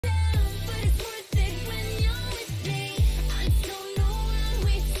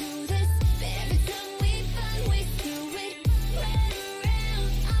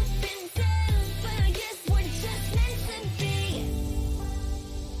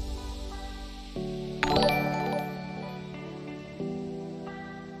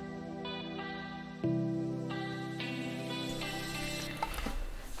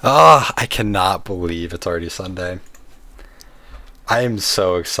Oh, I cannot believe it's already Sunday. I am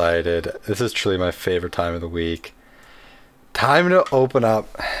so excited. This is truly my favorite time of the week. Time to open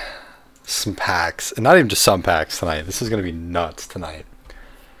up some packs. And not even just some packs tonight. This is going to be nuts tonight.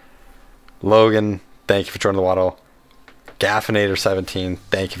 Logan, thank you for joining the waddle. Gaffinator17,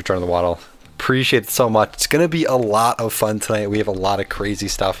 thank you for joining the waddle. Appreciate it so much. It's going to be a lot of fun tonight. We have a lot of crazy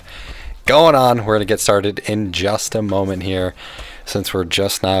stuff going on. We're going to get started in just a moment here, since we're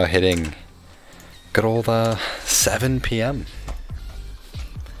just now hitting good old 7 p.m.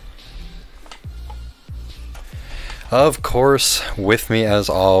 Of course, with me as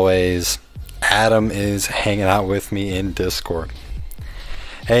always, Adam is hanging out with me in Discord.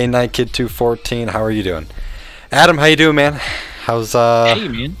 Hey, NightKid214, how are you doing? Adam, how you doing, man? How's Hey,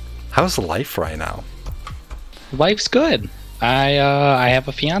 man. How's life right now? Life's good. I have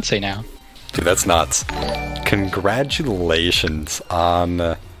a fiance now. Dude, that's nuts. Congratulations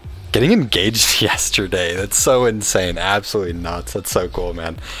on getting engaged yesterday. That's so insane. Absolutely nuts. That's so cool,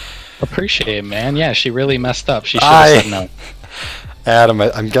 man. Appreciate it, man. Yeah, she really messed up. She should have said no. Adam,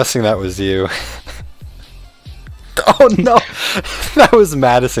 I'm guessing that was you. Oh no, that was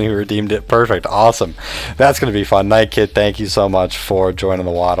Madison who redeemed it. Perfect, awesome. That's gonna be fun. Night Kid, thank you so much for joining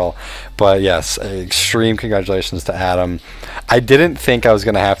the waddle. But yes, extreme congratulations to Adam. I didn't think I was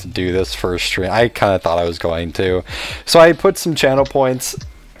gonna have to do this for a stream. I kind of thought I was going to, so I put some channel points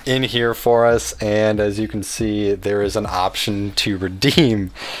in here for us, and as you can see, there is an option to redeem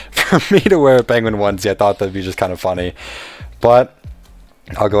for me to wear a penguin onesie. I thought that'd be just kind of funny, but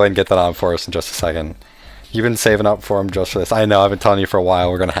I'll go ahead and get that on for us in just a second. You've been saving up for him just for this. I know, I've been telling you for a while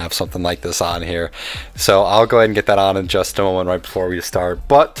we're going to have something like this on here. So I'll go ahead and get that on in just a moment right before we start.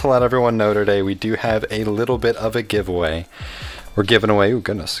 But to let everyone know today, we do have a little bit of a giveaway. We're giving away, oh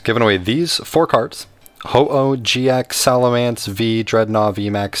goodness, giving away these 4 cards. Ho-Oh, GX, Salamence, V, Dreadnought,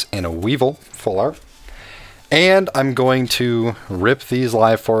 VMAX, and a Weevil, full art. And I'm going to rip these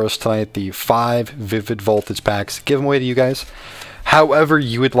live for us tonight, the 5 Vivid Voltage packs, give them away to you guys. However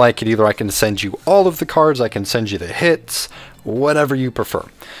you would like it, either I can send you all of the cards, I can send you the hits, whatever you prefer.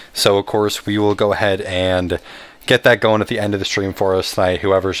 So of course we will go ahead and get that going at the end of the stream for us tonight.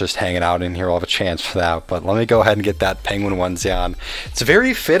 Whoever's just hanging out in here will have a chance for that. But let me go ahead and get that penguin onesie on. It's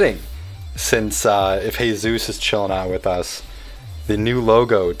very fitting, since if Jesus is chilling out with us. The new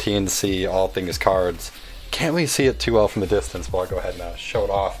logo, TNC, All Things Cards. Can't really see it too well from the distance, but I'll go ahead and show it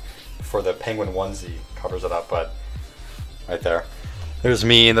off before the penguin onesie covers it up. But right there, there's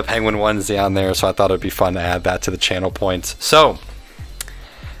me and the penguin onesie on there, so I thought it'd be fun to add that to the channel points. So,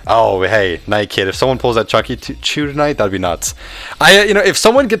 oh hey, Night Kid, if someone pulls that Chucky Chew tonight, that'd be nuts. You know, if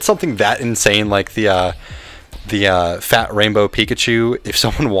someone gets something that insane like the Fat Rainbow Pikachu, if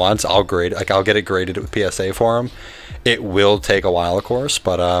someone wants, I'll grade, like I'll get it graded with PSA for them. It will take a while, of course,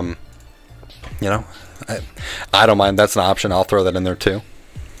 but you know, I don't mind. That's an option. I'll throw that in there too.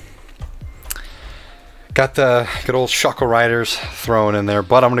 Got the good old Shuckle Riders thrown in there,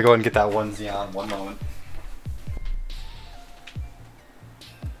 but I'm gonna go ahead and get that onesie on. One moment.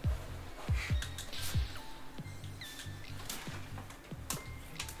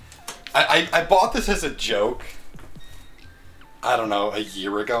 I bought this as a joke, I don't know, a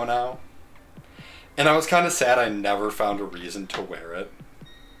year ago now. And I was kind of sad I never found a reason to wear it.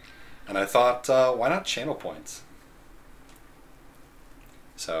 And I thought, why not channel points?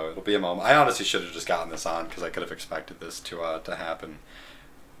 So it'll be a moment. I honestly should have just gotten this on because I could have expected this to happen.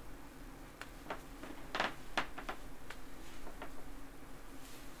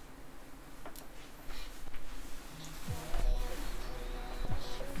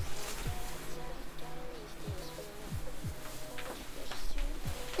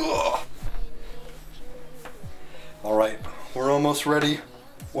 Ugh. All right, we're almost ready.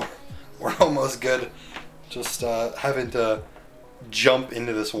 We're almost good. Just having to jump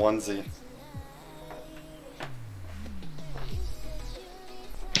into this onesie.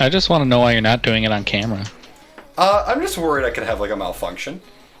 I just want to know why you're not doing it on camera. I'm just worried I could have like a malfunction.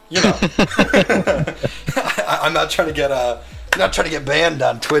 You know, I'm not trying to get banned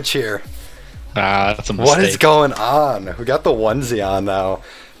on Twitch here. That's a mistake. What is going on? We got the onesie on now.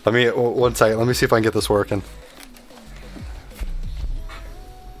 Let me, one second. Let me see if I can get this working.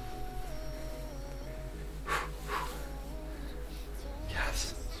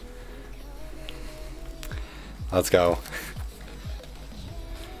 Yes. Let's go.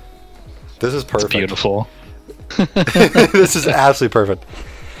 This is perfect. It's beautiful. This is absolutely perfect.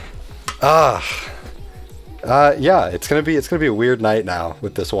 Yeah, it's gonna be a weird night now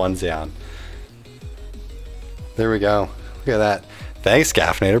with this onesie on. There we go. Look at that. Thanks,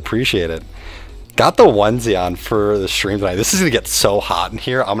 Gaffinator. Appreciate it. Got the onesie on for the stream tonight. This is gonna get so hot in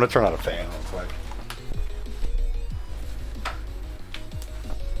here. I'm gonna turn on a fan real quick.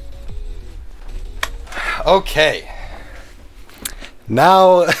 Okay.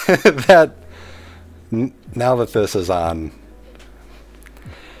 Now that this is on,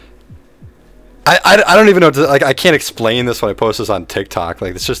 I don't even know what to, like, I can't explain this when I post this on TikTok.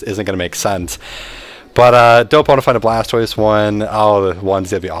 Like, this just isn't gonna make sense. But dope, want to find a Blastoise one. Oh, the onesie,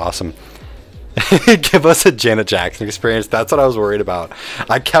 that'd be awesome. Give us a Janet Jackson experience. That's what I was worried about.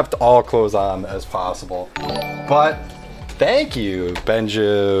 I kept all clothes on as possible. But thank you,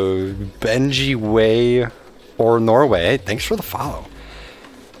 Benji Way or Norway. Hey, thanks for the follow.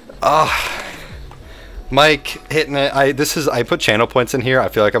 Mike hitting it. I put channel points in here. I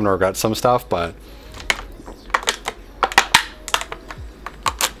feel like I'm gonna regret some stuff, but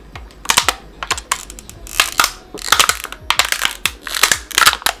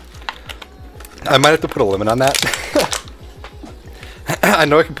I might have to put a limit on that. I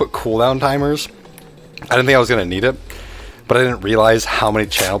know I can put cooldown timers. I didn't think I was going to need it, but I didn't realize how many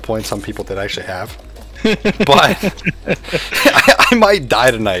channel points some people did actually have. But I might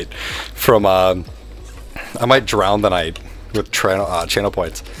die tonight from, I might drown tonight with channel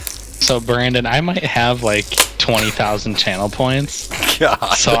points. So, Brandon, I might have like 20,000 channel points.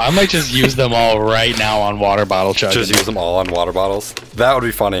 God. So I might just use them all right now on water bottle chugging. Just use them all on water bottles. That would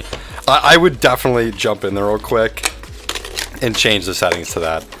be funny. I would definitely jump in there real quick and change the settings to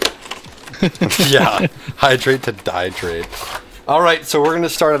that. Yeah, hydrate to dihydrate. All right, so we're gonna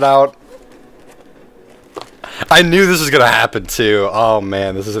start it out. I knew this was gonna happen too. Oh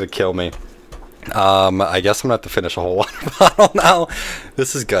man, this is gonna kill me. I guess I'm gonna have to finish a whole water bottle now.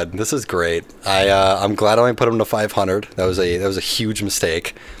 This is good. This is great. I'm glad I only put him to 500. That was a huge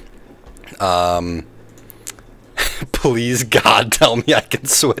mistake. Please God, tell me I can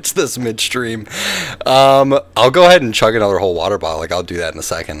switch this midstream. I'll go ahead and chug another whole water bottle. Like, I'll do that in a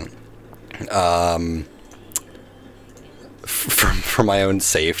second. For my own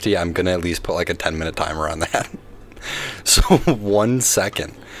safety, I'm gonna at least put like a 10-minute timer on that. So 1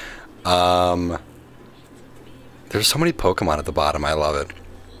 second. There's so many Pokemon at the bottom. I love it.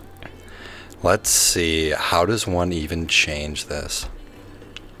 Let's see. How does one even change this?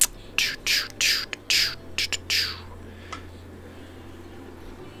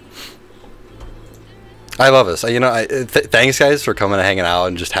 I love this. You know, thanks guys for coming and hanging out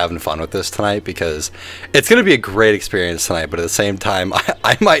and just having fun with this tonight, because it's going to be a great experience tonight, but at the same time,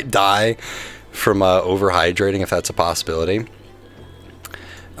 I might die from overhydrating if that's a possibility.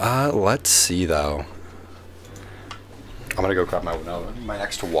 Let's see though. I'm going to go grab my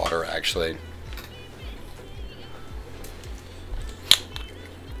extra water actually.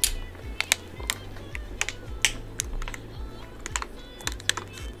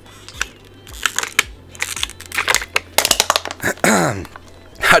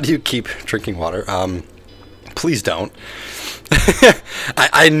 How do you keep drinking water? Please don't.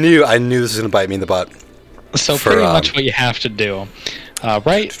 I knew this was gonna bite me in the butt. So pretty much what you have to do,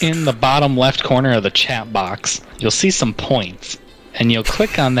 right in the bottom left corner of the chat box, you'll see some points, and you'll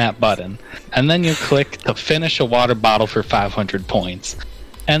click on that button, and then you click to finish a water bottle for 500 points,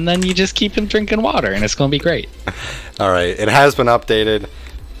 and then you just keep drinking water, and it's gonna be great. All right, it has been updated.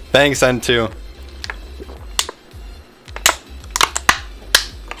 Thanks, N2.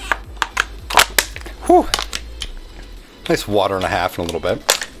 Whew. Nice water and a half in a little bit.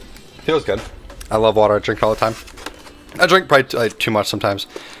 Feels good. I love water. I drink it all the time. I drink probably too much sometimes.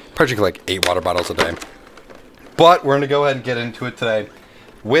 Probably drink like 8 water bottles a day. But we're going to go ahead and get into it today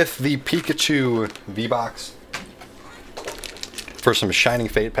with the Pikachu V-Box for some Shining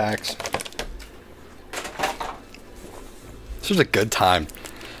Fate packs. This was a good time.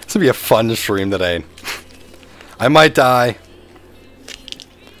 This will be a fun stream today. I might die.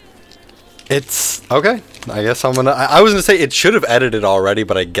 It's okay. I guess I'm gonna. I was gonna say it should have edited already,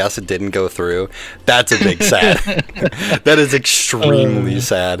 but I guess it didn't go through. That's a big sad. That is extremely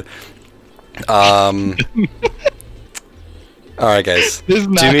sad. All right, guys. This is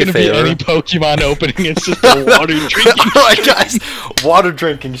not going to be any Pokemon opening. It's just a water drinking. All right, guys. Water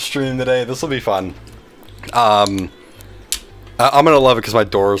drinking stream today. This will be fun. I'm gonna love it because my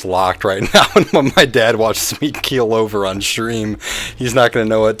door is locked right now, and when my dad watches me keel over on stream, he's not gonna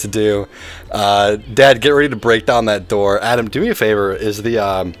know what to do. Dad, get ready to break down that door. Adam, do me a favor. Is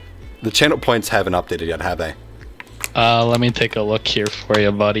the channel points haven't updated yet, have they? Let me take a look here for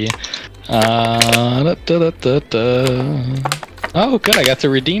you, buddy. Oh, good. I got to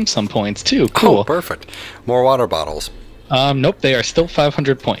redeem some points too. Cool. Oh, perfect. More water bottles. Nope, they are still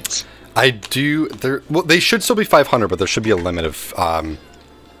 500 points. Well, they should still be 500, but there should be a limit of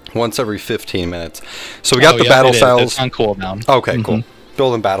once every 15 minutes. So we got the battle styles. It's on cooldown. Okay, cool.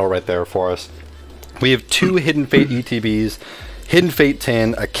 Building battle right there for us. We have 2 Hidden Fate ETBs, Hidden Fate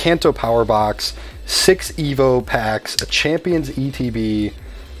tin, a Kanto Power Box, 6 Evo packs, a Champions ETB,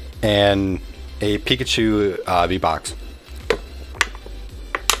 and a Pikachu V-Box.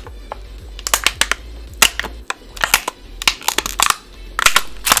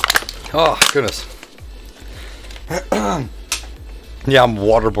 Oh, goodness. Yeah, I'm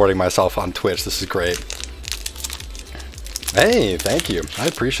waterboarding myself on Twitch. This is great. Hey, thank you. I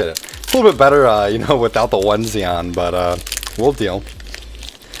appreciate it. It's a little bit better, you know, without the onesie on, but we'll deal.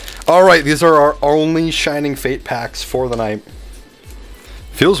 Alright, these are our only Shining Fate packs for the night.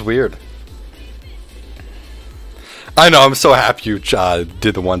 Feels weird. I know, I'm so happy you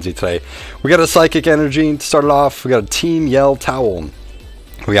did the onesie today. We got a Psychic Energy to start it off. We got a Team Yell Towel.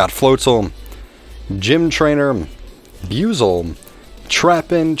 We got Floatzel, Gym Trainer, Buzel,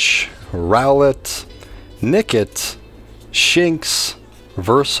 Trapinch, Rowlet, Nickit, Shinx,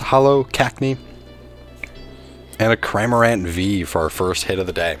 Verse Hollow Cackney, and a Cramorant V for our first hit of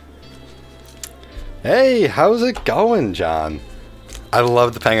the day. Hey, how's it going, John? I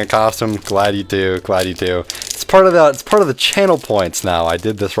love the Penguin costume. Glad you do. Glad you do. It's part of the channel points now. I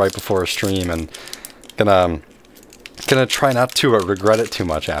did this right before a stream, and gonna try not to regret it too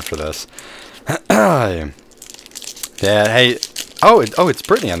much after this. Yeah. Hey. Oh, it's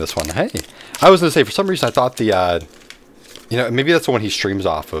Brittany on this one. Hey. I was gonna say, for some reason I thought the you know, maybe that's the one he streams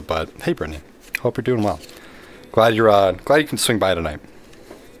off of. But hey, Brittany. Hope you're doing well. Glad you can swing by tonight.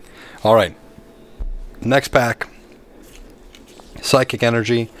 All right. Next pack. Psychic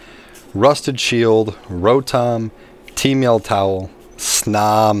Energy, Rusted Shield, Rotom, Team Yell Towel,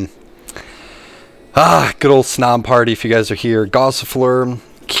 Snom. Good old Snom party if you guys are here. Gossifleur,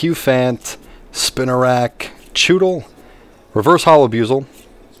 Qfant, Spinarak, Choodle, Reverse Hollow Buzel,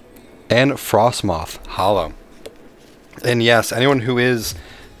 and Frostmoth Hollow. And yes, anyone who is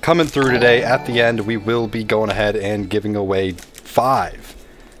coming through today, at the end, we will be going ahead and giving away 5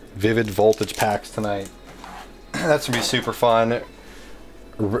 Vivid Voltage packs tonight. That's going to be super fun.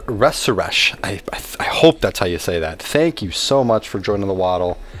 Resuresh, I hope that's how you say that. Thank you so much for joining the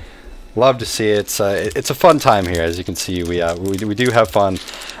Waddle. Love to see it. It's a fun time here, as you can see. We do have fun.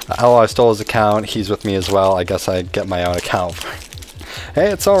 I stole his account. He's with me as well. I guess I get my own account.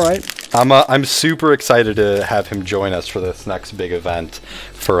 Hey, it's all right. I'm super excited to have him join us for this next big event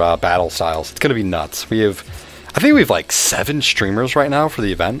for Battle Styles. It's gonna be nuts. I think we have like 7 streamers right now for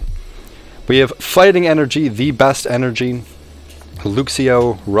the event. We have Fighting Energy, the best energy,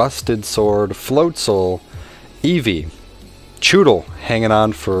 Luxio, Rusted Sword, Floatzel, Eevee, Choodle, hanging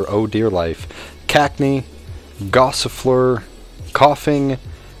on for oh dear life, Cackney, Gossifleur, Coughing,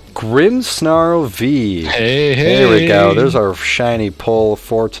 Grimmsnarl V. Hey. There we go. There's our shiny pull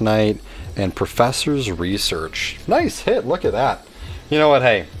for tonight. And Professor's Research. Nice hit. Look at that. You know what?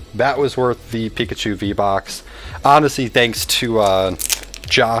 Hey, that was worth the Pikachu V-Box. Honestly, thanks to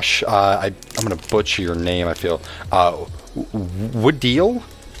Josh. I'm going to butcher your name, I feel. Woodiel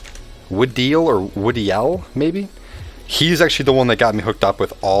or Woodiel, maybe? He's actually the one that got me hooked up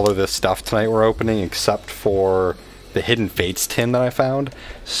with all of this stuff tonight we're opening, except for the Hidden Fates tin that I found.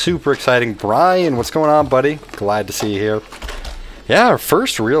 Super exciting. Brian, what's going on, buddy? Glad to see you here. Yeah, our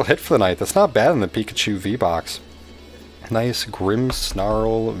first real hit for the night. That's not bad in the Pikachu V-Box. Nice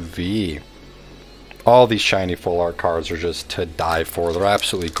Grimmsnarl V. All these shiny full art cards are just to die for. They're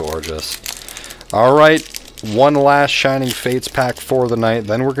absolutely gorgeous. Alright, one last Shining Fates pack for the night.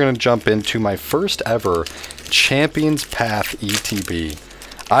 Then we're going to jump into my first ever Champions Path ETB.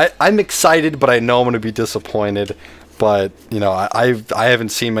 I'm excited, but I know I'm going to be disappointed. But, you know, I haven't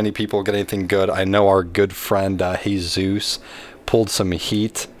seen many people get anything good. I know our good friend Jesus pulled some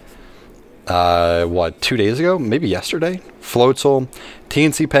heat, 2 days ago? Maybe yesterday? Floatzel,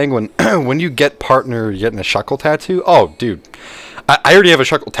 TNC Penguin. When you get partner, you're getting a Shuckle tattoo? Oh, dude. I already have a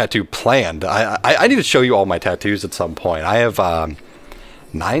Shuckle tattoo planned. I need to show you all my tattoos at some point. I have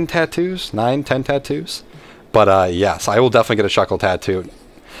 10 tattoos. But yes, I will definitely get a Shuckle tattoo.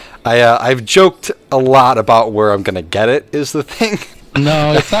 I've joked a lot about where I'm going to get it, is the thing.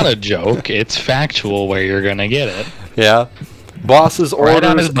 No, it's not a joke. It's factual where you're going to get it. Yeah. Boss's Right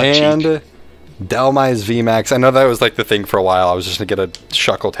Orders and Delmai's VMAX. I know that was like the thing for a while. I was just going to get a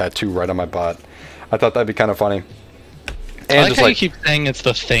Shuckle tattoo right on my butt. I thought that'd be kind of funny. And I like just how like, you keep saying it's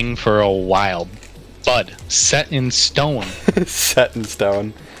the thing for a while. Bud, set in stone. set in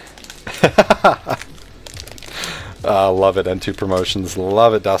stone. Love it, N2 Promotions.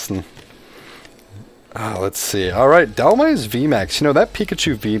 Love it, Dustin. Let's see. Alright, Delmai's VMAX. You know, that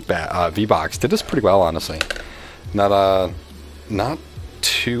Pikachu V-Box did us pretty well, honestly. Not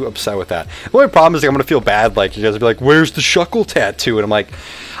too upset with that. The only problem is, like, I'm going to feel bad. Like, you guys will be like, where's the Shuckle tattoo? And I'm like,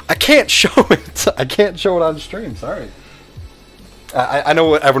 I can't show it. I can't show it on stream. Sorry. I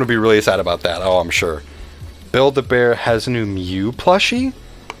know everyone will be really sad about that. Oh, I'm sure. Build-A-Bear has a new Mew plushie?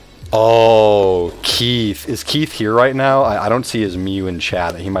 Oh, Keith. Is Keith here right now? I don't see his Mew in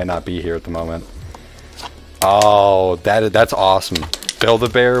chat. He might not be here at the moment. Oh, that's awesome.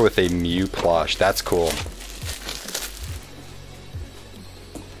 Build-A-Bear with a Mew plush. That's cool.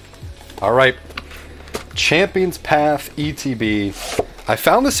 Alright. Champions Path ETB. I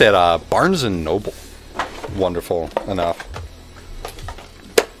found this at Barnes & Noble. Wonderful enough.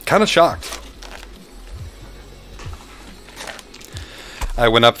 Kind of shocked. I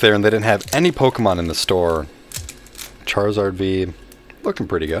went up there and they didn't have any Pokemon in the store. Charizard V, looking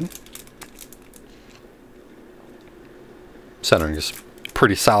pretty good. Centering is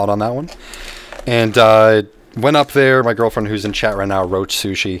pretty solid on that one. And went up there, my girlfriend who's in chat right now, Roach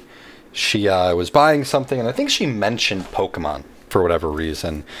Sushi, she was buying something and I think she mentioned Pokemon for whatever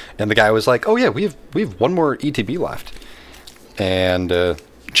reason. And the guy was like, oh yeah, we have one more ETB left. And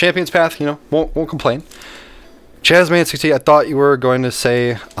Champions Path, you know, won't complain. Chazman60, I thought you were going to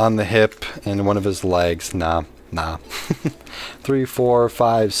say on the hip and one of his legs. Nah. 3, 4,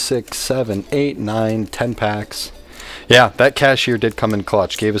 5, 6, 7, 8, 9, 10 packs. Yeah, that cashier did come in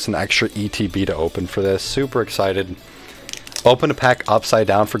clutch. Gave us an extra ETB to open for this. Super excited. Open a pack upside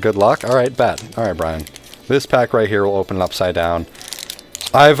down for good luck. All right, bet. All right, Brian. This pack right here will open it upside down.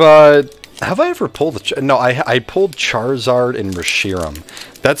 Have I ever pulled no, I pulled Charizard and Reshiram.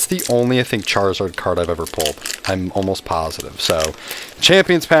 That's the only, I think, Charizard card I've ever pulled. I'm almost positive. So,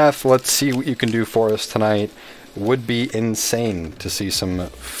 Champions Path, let's see what you can do for us tonight. Would be insane to see some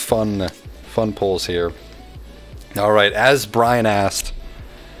fun pulls here. Alright, as Brian asked,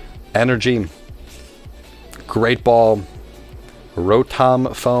 Energy, Great Ball,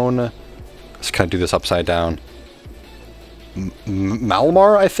 Rotom Phone. Let's kind of do this upside down.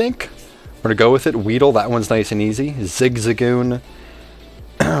 Malamar, I think? We're going to go with it. Weedle, that one's nice and easy. Zigzagoon.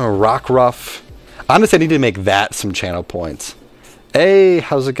 Rockruff. Honestly, I need to make that some channel points. Hey,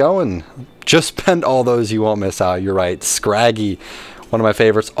 how's it going? Just spend all those, you won't miss out. You're right. Scraggy, one of my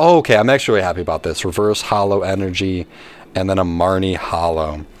favorites. Oh, okay, I'm actually really happy about this. Reverse Hollow Energy, and then a Marnie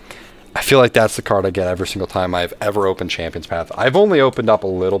Hollow. I feel like that's the card I get every single time I've ever opened Champions Path. I've only opened up a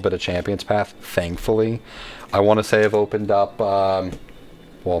little bit of Champions Path, thankfully. I want to say I've opened up...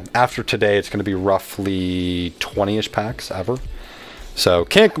 well, after today, it's going to be roughly 20-ish packs ever. So,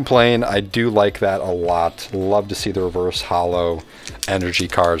 can't complain. I do like that a lot. Love to see the Reverse Hollow Energy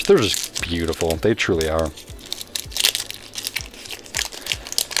cards. They're just beautiful. They truly are.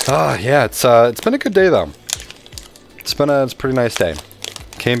 Yeah, it's been a good day, though. It's a pretty nice day.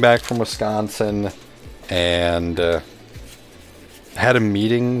 Came back from Wisconsin and had a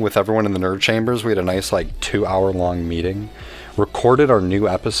meeting with everyone in the Nerd Chambers. We had a nice, like, 2-hour-long meeting. Recorded our new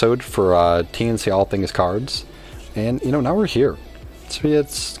episode for TNC All Things Cards, and you know, now we're here.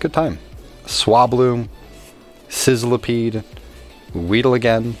 It's a good time. Swablu, Sizzlipede, Weedle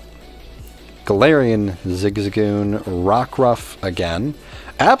again, Galarian, Zigzagoon, Rockruff again,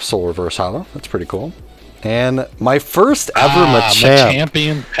 Absol Reverse Hollow. That's pretty cool. And my first ever Machamp.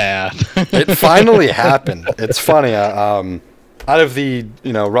 Champion Path. It finally happened. It's funny. Out of the,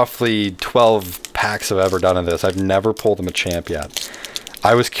 you know, roughly 12 packs I've ever done of this, I've never pulled a Machamp yet.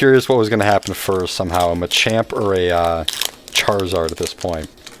 I was curious what was going to happen first somehow, a Machamp or a Charizard at this point.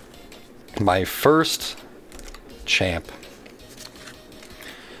 My first champ.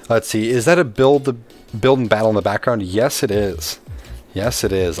 Let's see, is that a build and battle in the background? Yes, it is. Yes,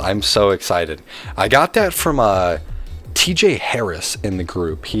 it is. I'm so excited. I got that from TJ Harris in the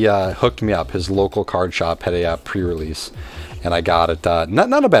group. He hooked me up. His local card shop had a pre-release. And I got it,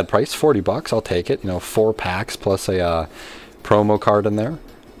 not a bad price, $40. I'll take it. You know, 4 packs plus a promo card in there.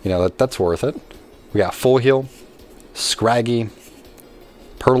 You know, that's worth it. We got Full Heal, Scraggy,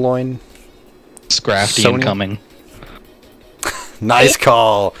 Purloin, Scrafty incoming. Nice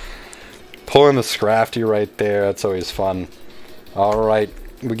call. Pulling the Scrafty right there. That's always fun. All right,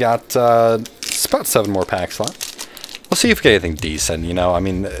 we got it's about 7 more packs left. We'll see if we get anything decent. You know, I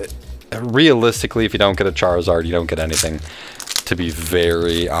mean, realistically, if you don't get a Charizard, you don't get anything. To be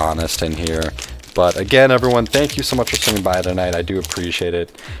very honest in here. But again, everyone, thank you so much for swinging by tonight. I do appreciate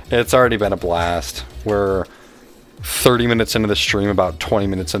it. It's already been a blast. We're 30 minutes into the stream, about 20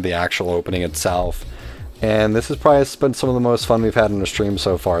 minutes into the actual opening itself. And this has probably been some of the most fun we've had in the stream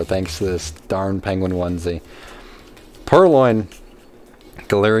so far, thanks to this darn penguin onesie. Purloin,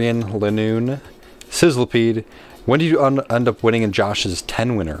 Galarian, Lanoon, Sizzlipede, When did you end up winning in Josh's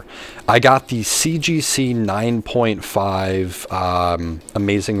 10 winner? I got the CGC 9.5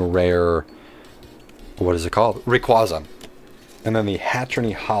 Amazing Rare. What is it called? Rayquaza. And then the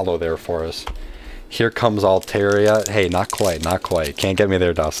Hatterene Hollow there for us. Here comes Altaria. Hey, not quite, not quite. Can't get me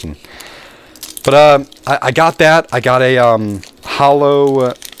there, Dustin. But I got that. I got a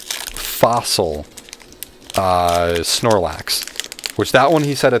Hollow Fossil Snorlax. Which that one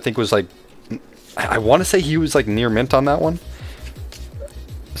he said I think was like... I want to say he was like near mint on that one.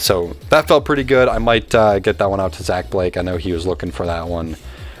 So that felt pretty good. I might get that one out to Zach Blake. I know he was looking for that one.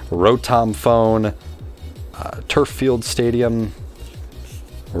 Rotom Phone. Turf Field Stadium.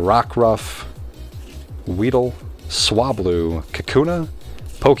 Rockruff. Weedle. Swablu. Kakuna.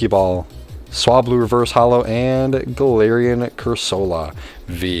 Pokeball. Swablu Reverse Hollow. And Galarian Cursola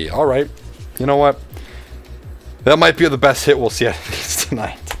V. Alright. You know what? That might be the best hit we'll see out of these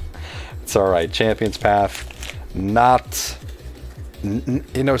tonight. It's alright. Champions Path. Not...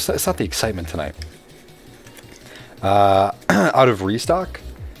 You know, it's not the excitement tonight. Out of restock?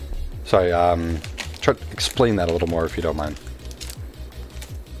 Sorry, try to explain that a little more if you don't mind.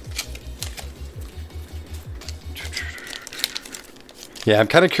 Yeah, I'm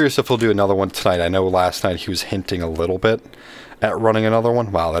kind of curious if we'll do another one tonight. I know last night he was hinting a little bit at running another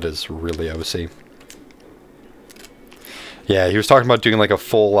one. Wow, that is really OC. Yeah, he was talking about doing like a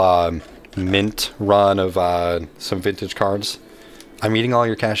full mint run of some vintage cards. I'm eating all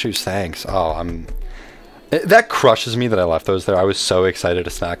your cashews, thanks. Oh, that crushes me that I left those there. I was so excited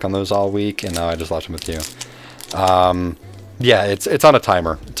to snack on those all week, and now I just left them with you. Yeah, it's on a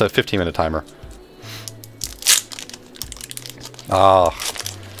timer. It's a 15-minute timer. Oh,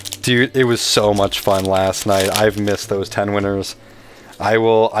 dude, it was so much fun last night. I've missed those 10 winners. I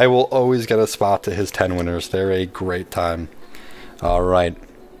will always get a spot to his 10 winners. They're a great time. All right,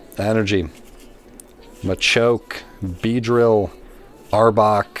 Energy, Machoke, Beedrill,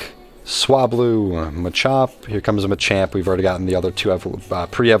 Arbok, Swablu, Machop. Here comes a Machamp. We've already gotten the other two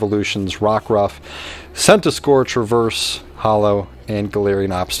pre-evolutions. Rockruff, Centiskorch Reverse Hollow, and Galarian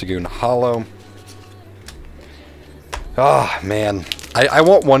Obstagoon Hollow. Oh, man. I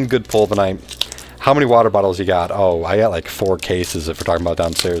want one good pull tonight. How many water bottles you got? Oh, I got like 4 cases if we're talking about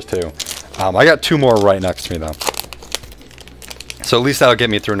downstairs, too. I got 2 more right next to me, though. So at least that'll get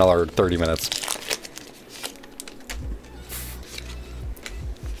me through another 30 minutes.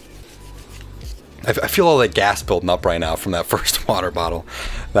 I feel all that gas building up right now from that first water bottle.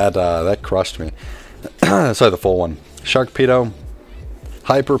 That crushed me. Sorry, the full one. Sharkpedo,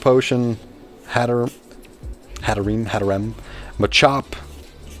 Hyper Potion, Hatterene, Machop,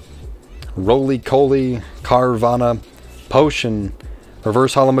 Roly-Coly, Carvana, Potion,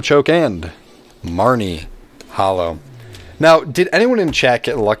 Reverse Hollow Machoke, and Marnie Hollow. Now, did anyone in chat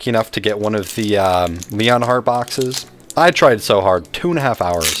get lucky enough to get one of the Leon Heart boxes? I tried so hard. 2.5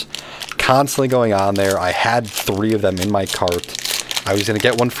 hours. Constantly going on there. I had 3 of them in my cart. I was going to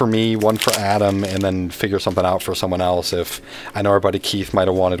get one for me, one for Adam, and then figure something out for someone else if I know our buddy Keith might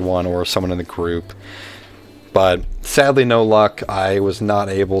have wanted one or someone in the group. But sadly, no luck. I was not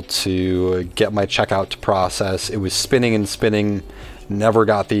able to get my checkout to process. It was spinning and spinning. Never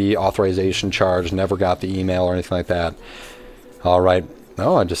got the authorization charge. Never got the email or anything like that. Alright.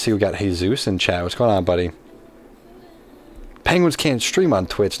 Oh, I just see we got Jesus in chat. What's going on, buddy? Penguins can't stream on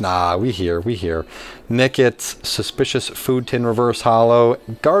Twitch. Nah, we here. Nicket's Suspicious Food Tin Reverse Hollow.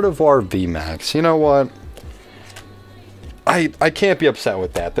 Gardevoir VMAX. You know what? I can't be upset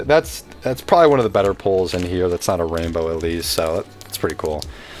with that. That's probably one of the better pulls in here. That's not a rainbow at least, so that's pretty cool.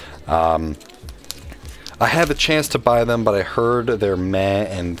 I had the chance to buy them, but I heard they're meh,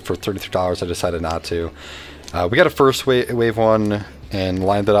 and for $33 I decided not to. We got a first wave one and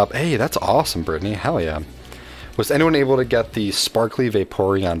lined it up. Hey, that's awesome, Brittany. Hell yeah. Was anyone able to get the Sparkly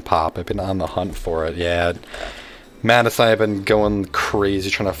Vaporeon Pop? I've been on the hunt for it. Yeah. Madison and I have been going crazy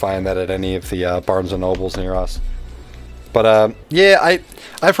trying to find that at any of the Barnes & Nobles near us. But, yeah,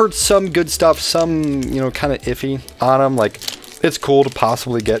 I've heard some good stuff, some, you know, kind of iffy on them. Like, it's cool to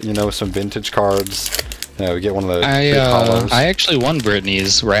possibly get, you know, some vintage cards. You know, get one of the big hollows. I actually won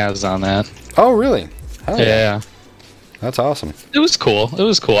Brittany's Raz on that. Oh, really? Hell yeah. That's awesome. It was cool.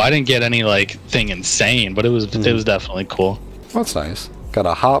 I didn't get any, like, thing insane, but it was definitely cool. Well, that's nice. Got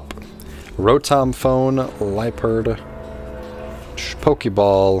a Hop, Rotom Phone, Liepard,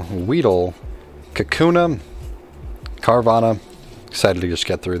 Pokeball, Weedle, Kakuna, Carvana. Excited to just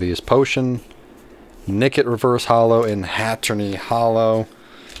get through these. Potion, Nickit Reverse Hollow, and Hatterene Hollow.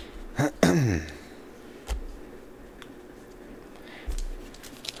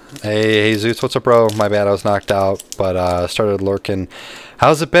 Hey, Jesus, what's up, bro? My bad, I was knocked out, but started lurking.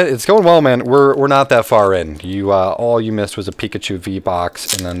 How's it been? It's going well, man. We're not that far in. You all you missed was a Pikachu V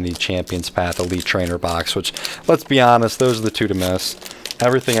box and then the Champions Path Elite Trainer box, which, let's be honest, those are the two to miss.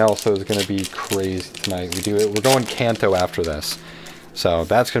 Everything else is going to be crazy tonight. We're going Kanto after this, so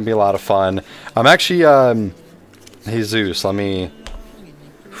that's going to be a lot of fun. I'm actually, Jesus, let me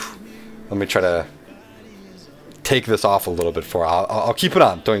try to take this off a little bit for. I'll keep it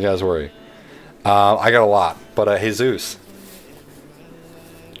on. Don't you guys worry. I got a lot, but Jesus,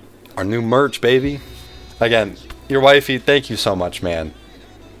 our new merch, baby. Again, your wifey. Thank you so much, man.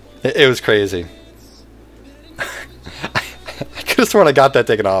 It was crazy. I could have sworn I got that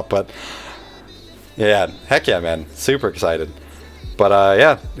taken off, but yeah, heck yeah, man. Super excited. But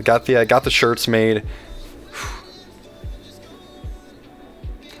yeah, got the shirts made.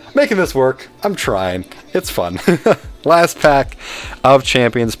 Making this work. I'm trying. It's fun. Last pack of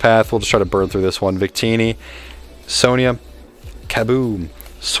Champions Path. We'll just try to burn through this one. Victini, Sonia, Kaboom,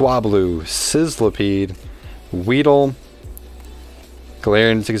 Swablu, Sizzlipede, Weedle,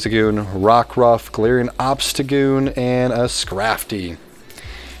 Galarian Zigzagoon, Rockruff, Galarian Obstagoon, and a Scrafty.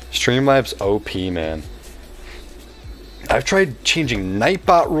 Streamlabs OP, man. I've tried changing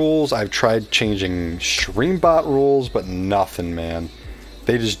Nightbot rules. I've tried changing Streambot rules, but nothing, man.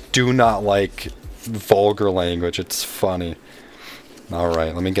 They just do not like vulgar language. It's funny.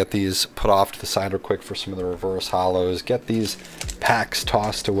 Alright, let me get these put off to the side real quick for some of the reverse hollows. Get these packs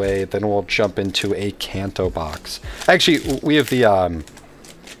tossed away. Then we'll jump into a Kanto box. Actually, we have the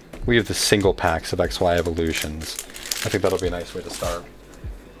single packs of XY Evolutions. I think that'll be a nice way to start.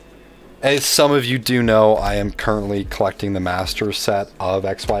 As some of you do know, I am currently collecting the master set of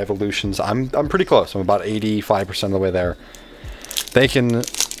XY Evolutions. I'm pretty close. I'm about 85% of the way there. Thanking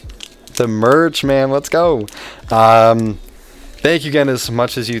the merch, man. Let's go. Thank you again as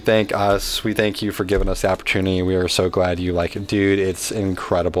much as you thank us. We thank you for giving us the opportunity. We are so glad you like it. Dude, it's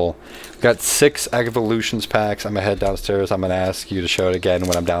incredible. We've got 6 Evolutions packs. I'm going to head downstairs. I'm going to ask you to show it again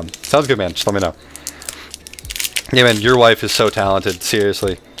when I'm down. Sounds good, man. Just let me know. Yeah, man, your wife is so talented.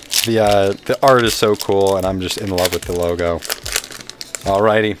 Seriously. The art is so cool, and I'm just in love with the logo.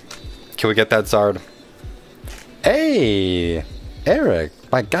 Alrighty. Can we get that Zard? Hey! Eric,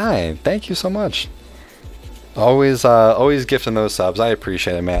 my guy, thank you so much. Always gifting those subs. I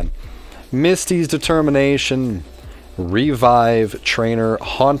appreciate it, man. Misty's Determination, Revive, Trainer,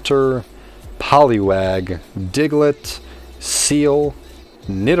 Haunter, Poliwag, Diglett, Seal,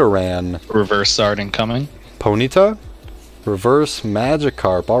 Nidoran. Reverse Zard incoming. Ponyta, Reverse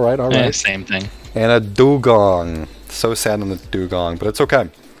Magikarp. All right. Yeah, same thing. And a Dugong. So sad on the Dugong, but it's okay.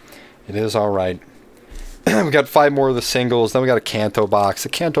 It is all right. We got 5 more of the singles. Then we got a Kanto box. The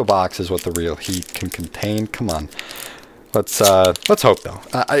Kanto box is what the real heat can contain. Come on. Let's hope though.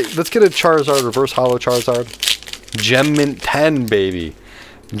 Let's get a Charizard, reverse hollow Charizard. Gem Mint 10, baby.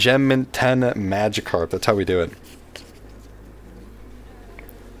 Gem Mint 10 Magikarp. That's how we do it.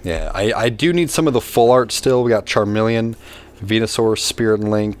 Yeah, I do need some of the full art still. We got Charmeleon, Venusaur, Spirit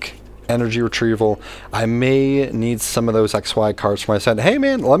Link, Energy Retrieval. I may need some of those XY cards for my set. Hey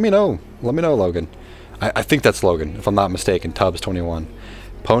man, let me know. Let me know, Logan. I think that's Logan, if I'm not mistaken. Tubbs21.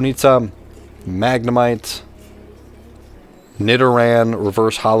 Ponyta, Magnemite, Nidoran,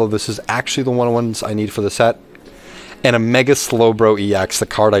 Reverse Hollow. This is actually the ones I need for the set. And a Mega Slowbro EX, the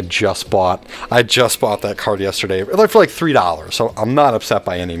card I just bought. I just bought that card yesterday for like $3. So I'm not upset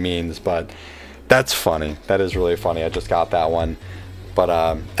by any means, but that's funny. That is really funny. I just got that one.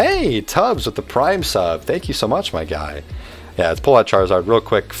 But, hey, Tubbs with the Prime sub. Thank you so much, my guy. Yeah, let's pull out Charizard real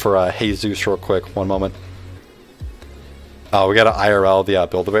quick for Jesus real quick. One moment. Oh, we got an IRL, the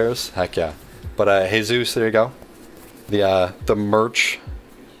Build-A-Bears. Heck yeah. But Jesus, there you go. The merch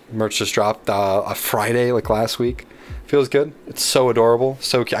just dropped a Friday, like last week. Feels good. It's so adorable.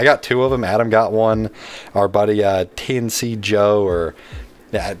 So I got 2 of them. Adam got one. Our buddy TNC Joe, or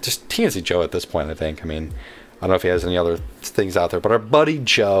yeah, just TNC Joe at this point, I think. I mean, I don't know if he has any other things out there, but our buddy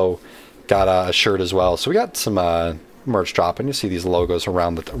Joe got a shirt as well. So we got some merch dropping. You see these logos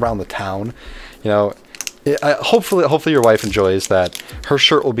around the town. You know, hopefully your wife enjoys that. Her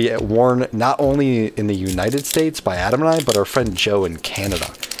shirt will be worn not only in the United States by Adam and I, but our friend Joe in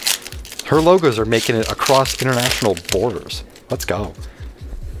Canada. Her logos are making it across international borders. Let's go.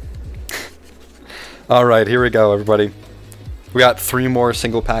 All right, here we go, everybody. We got 3 more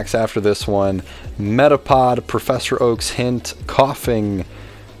single packs after this one. Metapod, Professor Oak's Hint, Coughing,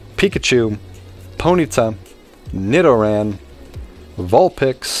 Pikachu, Ponyta, Nidoran,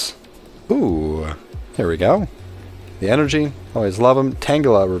 Vulpix. Ooh, here we go. The Energy, always love them.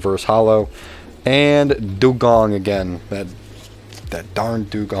 Tangela, Reverse Hollow, and Dugong again. That That darn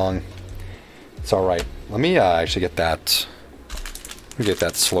dugong. It's alright. Let me actually get that... Let me get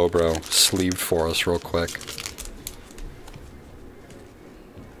that Slowbro sleeved for us real quick.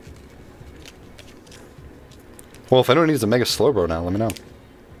 Well, if anyone needs a Mega Slowbro now, let me know.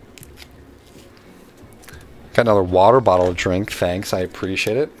 Got another water bottle to drink. Thanks, I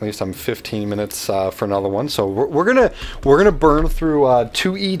appreciate it. At least I'm 15 minutes for another one. So we're gonna burn through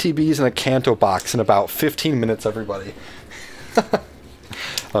 2 ETBs and a Kanto box in about 15 minutes, everybody.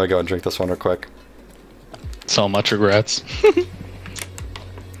 Let me go and drink this one real quick. So much regrets.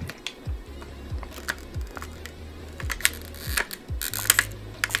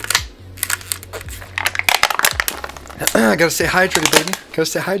 I gotta stay hydrated, baby. Gotta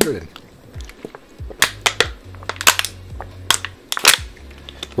stay hydrated.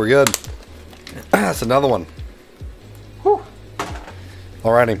 We're good. That's another one. Whew.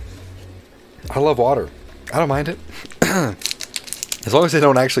 Alrighty. I love water. I don't mind it. As long as they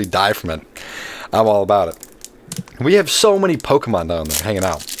don't actually die from it, I'm all about it. We have so many Pokemon down there hanging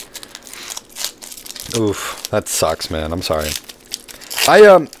out. Oof, that sucks, man. I'm sorry.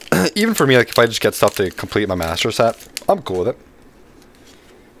 Even for me, like if I just get stuff to complete my master set, I'm cool with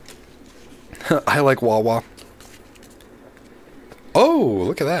it. I like Wawa. Oh,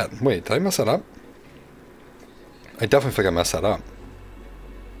 look at that. Wait, did I mess that up? I definitely think I messed that up.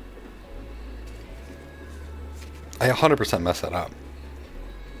 I 100% messed that up.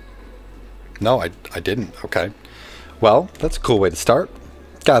 No, I didn't. Okay. Well, that's a cool way to start.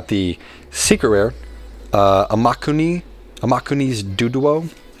 Got the secret rare, Amakunis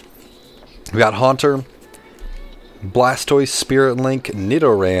Duduo. We got Haunter, Blastoise, Spirit Link,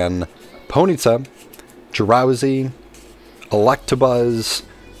 Nidoran, Ponyta, Drowsy, Electabuzz,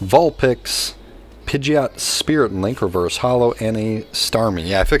 Vulpix, Pidgeot, Spirit Link, Reverse Hollow, and a Starmie.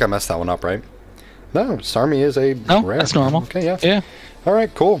 Yeah, I think I messed that one up, right? No, Starmie is a rare. That's normal. Okay, yeah. Yeah. All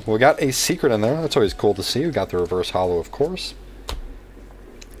right, cool. We got a secret in there. That's always cool to see. We got the Reverse Hollow, of course.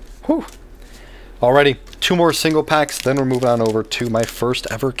 Whew. Alrighty, 2 more single packs, then we're moving on over to my first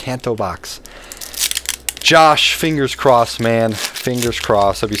ever Kanto box. Josh, fingers crossed, man. Fingers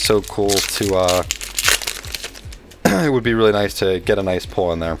crossed. That'd be so cool to, it would be really nice to get a nice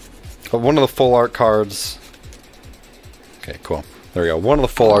pull in there. But one of the full art cards. Okay, cool. There we go. One of the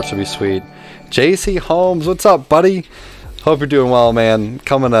full arts would be sweet. JC Holmes, what's up, buddy? Hope you're doing well, man.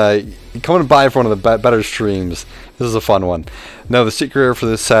 Coming by for one of the better streams. This is a fun one. No, the secret rare for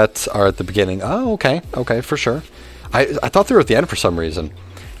this set are at the beginning. Oh, okay. Okay, for sure. I thought they were at the end for some reason.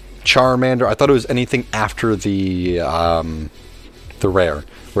 Charmander. I thought it was anything after the rare.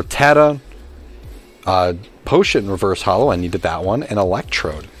 Rattata. Potion Reverse Hollow. I needed that one. And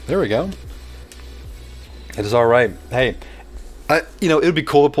Electrode. There we go. It is alright. Hey, you know, it would be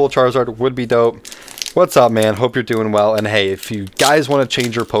cool to pull a Charizard. Would be dope. What's up, man? Hope you're doing well. And hey, if you guys want to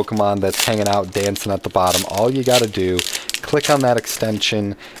change your Pokemon that's hanging out, dancing at the bottom, all you got to do, click on that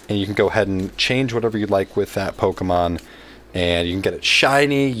extension, and you can go ahead and change whatever you'd like with that Pokemon. And you can get it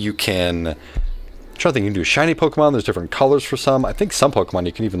shiny. You can... I'm trying to think, you can do shiny Pokemon. There's different colors for some. I think some Pokemon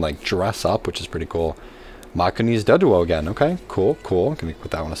you can even like dress up, which is pretty cool. Makunis Duduo again. Okay, cool, cool. Can we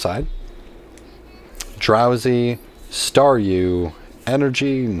put that one aside? Drowsy, Staryu,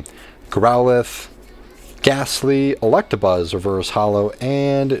 Energy, Growlithe, Ghastly, Electabuzz, Reverse Hollow,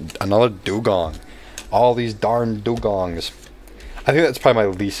 and another Dugong. All these darn Dugongs. I think that's probably my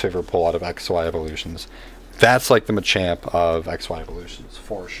least favorite pull out of XY Evolutions. That's like the Machamp of XY Evolutions,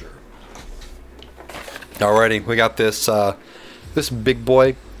 for sure. Alrighty, we got this this big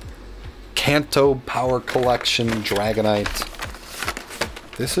boy, Kanto Power Collection Dragonite.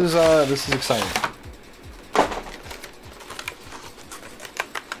 This is exciting.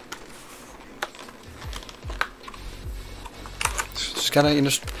 Just gotta, you know,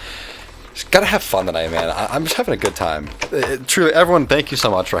 just gotta have fun tonight, man. I'm just having a good time. Truly, everyone, thank you so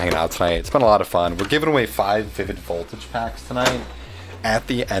much for hanging out tonight. It's been a lot of fun. We're giving away 5 Vivid Voltage packs tonight at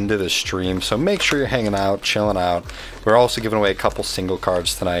the end of the stream, so make sure you're hanging out, chilling out. We're also giving away a couple single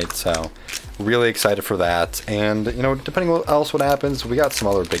cards tonight, so really excited for that. And, you know, depending on what happens, we got some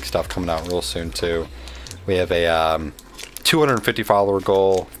other big stuff coming out real soon, too. We have a 250 follower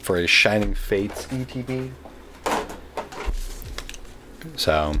goal for a Shining Fates ETB.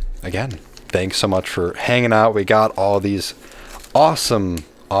 So, again, thanks so much for hanging out. We got all these awesome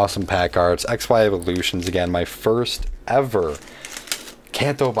pack cards. XY Evolutions, again, my first ever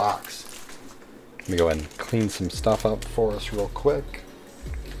Kanto box. Let me go ahead and clean some stuff up for us real quick.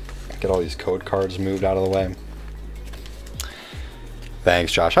 Get all these code cards moved out of the way.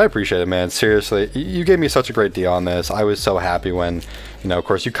 Thanks, Josh. I appreciate it, man. Seriously, you gave me such a great deal on this. I was so happy when, you know, of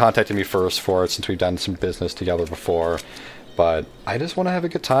course, you contacted me first for it since we've done some business together before. but I just want to have a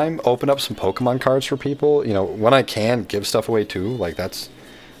good time, open up some Pokemon cards for people. You know, when I can, give stuff away too. Like, that's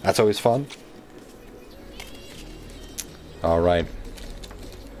always fun. Alright.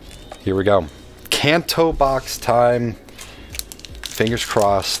 Here we go. Kanto box time. Fingers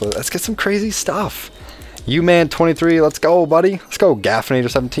crossed. Let's get some crazy stuff. U-Man23, let's go, buddy. Let's go,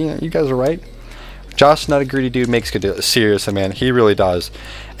 Gaffinator17. You guys are right. Josh, not a greedy dude, makes good deals. Seriously, man, he really does.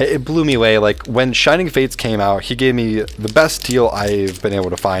 It blew me away. Like, when Shining Fates came out, he gave me the best deal I've been able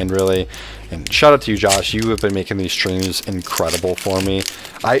to find, really. And shout out to you, Josh. You have been making these streams incredible for me.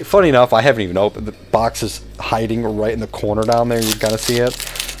 Funny enough, I haven't even opened. The box is hiding right in the corner down there. You've got to see it.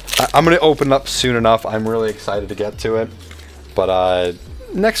 I'm going to open it up soon enough. I'm really excited to get to it. But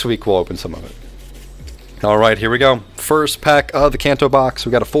next week, we'll open some of it. Alright, here we go. First pack of the Kanto box.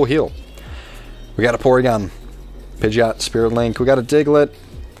 We got a full heal. We got a Porygon, Pidgeot, Spirit Link. We got a Diglett,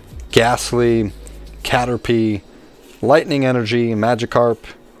 Ghastly, Caterpie, Lightning Energy, Magikarp,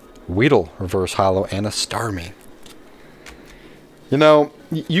 Weedle, Reverse Hollow, and a Starmie. You know,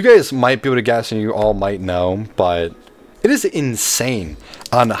 you guys might be able to guess, and you all might know, but it is insane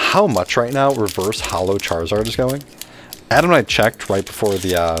on how much right now Reverse Hollow Charizard is going. Adam and I checked right before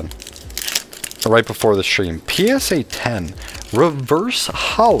the stream. PSA 10 Reverse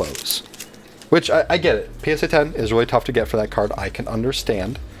Hollows. Which, I get it. PSA 10 is really tough to get for that card. I can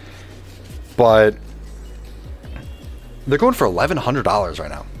understand. But they're going for $1,100 right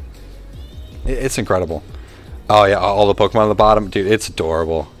now. It's incredible. Oh, yeah. All the Pokemon on the bottom. Dude, it's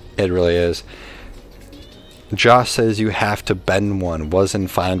adorable. It really is. Josh says you have to bend one. Was in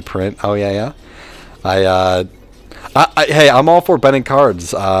fine print. Oh, yeah, yeah. Hey, I'm all for bending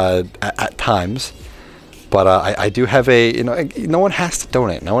cards at times. But I do have a, you know, no one has to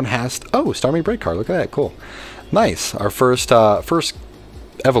donate. No one has to. Oh, Starmie Break card. Look at that. Cool. Nice. Our first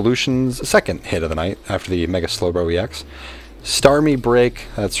Evolution's second hit of the night after the Mega Slowbro EX. Starmie Break.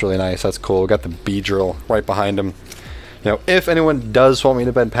 That's really nice. That's cool. We got the Beedrill right behind him. You know, if anyone does want me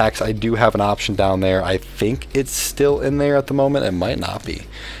to bend packs, I do have an option down there. I think it's still in there at the moment. It might not be.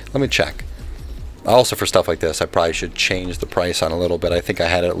 Let me check. Also, for stuff like this, I probably should change the price on a little bit. I think I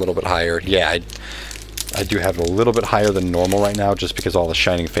had it a little bit higher. Yeah, I do have it a little bit higher than normal right now, just because all the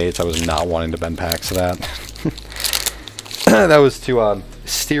Shining Fates. I was not wanting to bend packs of that. That was to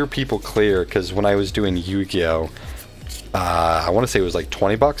steer people clear, because when I was doing Yu-Gi-Oh, I want to say it was like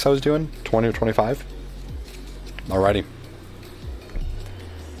 20 bucks I was doing, 20 or 25. Alrighty.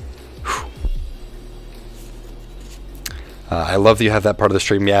 I love that you have that part of the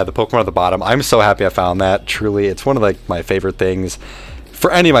stream. Yeah, the Pokemon at the bottom. I'm so happy I found that. Truly, it's one of like my favorite things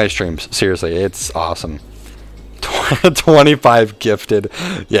for any of my streams. Seriously, it's awesome. 25 gifted.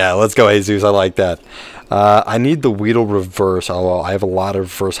 Yeah, let's go, Jesus. I like that. I need the Weedle reverse. Oh, I have a lot of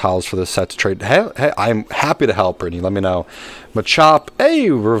reverse howls for this set to trade. Hey, I'm happy to help, Brittany. Let me know. Machop. Hey,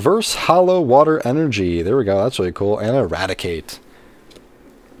 reverse hollow water energy. There we go. That's really cool. And Eradicate.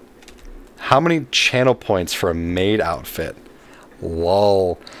 How many channel points for a maid outfit?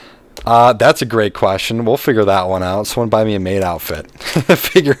 Lol. That's a great question. We'll figure that one out. Someone buy me a maid outfit.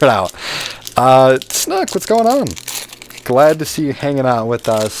 Figure it out. Snook, what's going on? Glad to see you hanging out with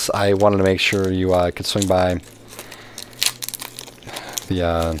us. I wanted to make sure you could swing by.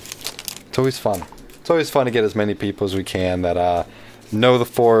 It's always fun. It's always fun to get as many people as we can that know the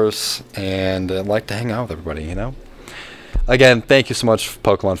Force and like to hang out with everybody, you know? Again, thank you so much,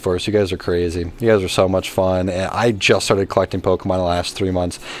 Pokemon Force. You guys are crazy. You guys are so much fun. And I just started collecting Pokemon the last 3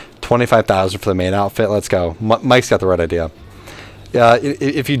 months. 25,000 for the main outfit. Let's go. Mike's got the right idea.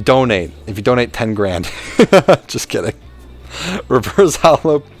 If you donate 10 grand. Just kidding. Reverse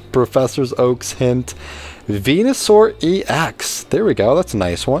Hollow, Professor's Oak's Hint, Venusaur EX. There we go. That's a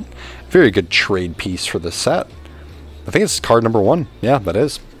nice one. Very good trade piece for the set. I think it's card number 1. Yeah, that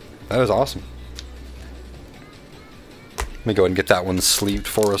is. That is awesome. Let me go ahead and get that one sleeved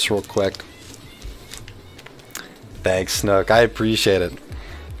for us real quick. Thanks, Snook. I appreciate it.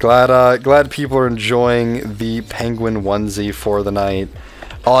 Glad people are enjoying the penguin onesie for the night.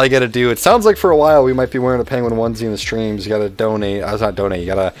 All I gotta do, it sounds like for a while we might be wearing a penguin onesie in the streams. You gotta donate. I was not donate. You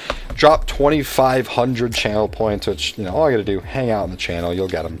gotta drop 2,500 channel points, which, you know, all I gotta do, hang out in the channel, you'll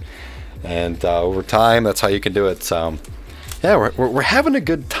get them. And over time, that's how you can do it. So, yeah, we're having a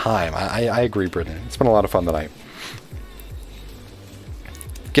good time. I agree, Brittany. It's been a lot of fun tonight.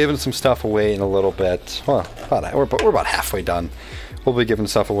 Giving some stuff away in a little bit. Well, we're about halfway done. We'll be giving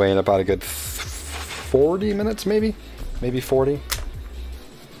stuff away in about a good 40 minutes, maybe 40.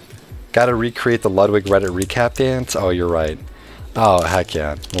 Gotta recreate the Ludwig Reddit recap dance. Oh, you're right. Oh, heck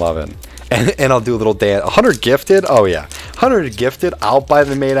yeah, love it. And I'll do a little dance. 100 gifted. Oh yeah, 100 gifted, I'll buy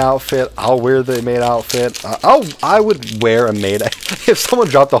the maid outfit. I'll wear the maid outfit. I would wear a maid. If someone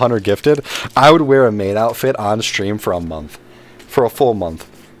dropped 100 gifted, I would wear a maid outfit on stream for a month. For a full month.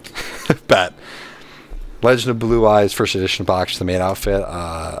 Bet. Legend of Blue Eyes, first edition box, the maid outfit.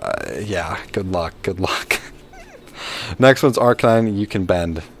 Yeah, good luck. Good luck. Next one's Arcanine, you can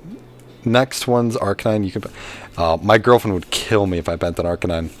bend. Next one's Arcanine, you can bend. My girlfriend would kill me if I bent an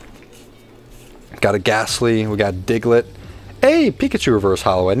Arcanine. Got a Ghastly, we got Diglett. Hey, Pikachu reverse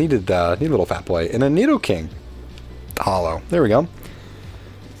hollow. I needed little fat boy. And a Nidoking hollow. There we go.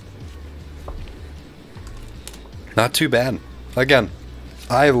 Not too bad. Again,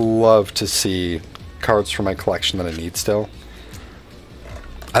 I love to see cards from my collection that I need still.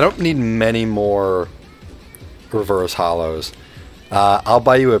 I don't need many more reverse hollows. I'll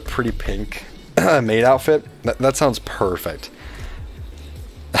buy you a pretty pink maid outfit. That sounds perfect.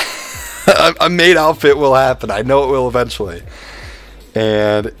 A maid outfit will happen. I know it will eventually.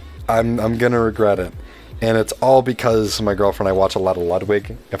 And I'm gonna regret it. And it's all because my girlfriend and I watch a lot of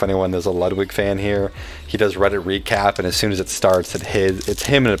Ludwig. If anyone is a Ludwig fan here, he does Reddit recap, and as soon as it starts, it's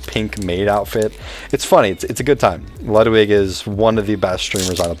him in a pink maid outfit. It's funny. It's a good time. Ludwig is one of the best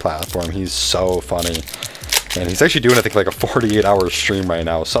streamers on the platform. He's so funny. And he's actually doing, I think, like a 48-hour stream right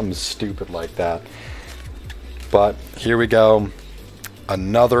now. Something stupid like that. But here we go.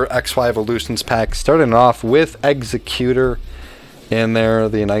 Another XY Evolutions pack. Starting off with Executor in there.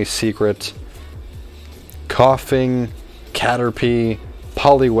 The nice secret. Coughing, Caterpie,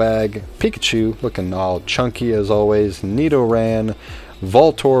 Poliwag, Pikachu, looking all chunky as always, Nidoran,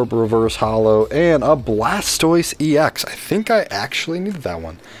 Voltorb Reverse Hollow, and a Blastoise EX. I think I actually needed that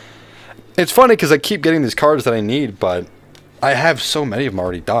one. It's funny because I keep getting these cards that I need, but I have so many of them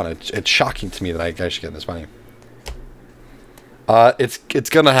already done. It's shocking to me that I should get this money. It's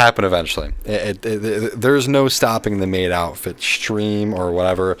gonna happen eventually. There's no stopping the maid outfit stream or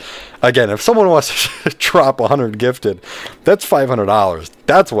whatever. Again, if someone wants to drop 100 gifted, that's $500.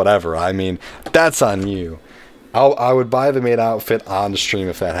 That's whatever. I mean, that's on you. I would buy the maid outfit on stream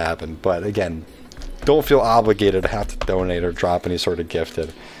if that happened. But again, don't feel obligated to have to donate or drop any sort of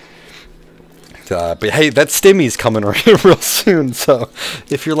gifted. But hey, that Stimmy's coming real soon. So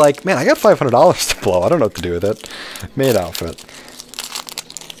if you're like, man, I got $500 to blow, I don't know what to do with it. Maid outfit.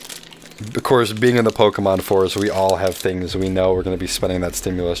 Of course, being in the Pokemon Forest, we all have things we know we're going to be spending that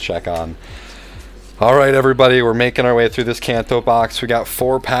stimulus check on. Alright, everybody, we're making our way through this Kanto box. We got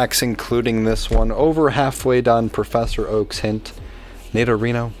 4 packs, including this one. Over halfway done, Professor Oak's Hint,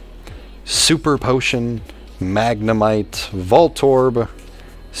 Nidorino, Super Potion, Magnemite, Voltorb,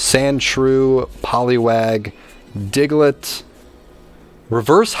 Sandshrew, Poliwag, Diglett,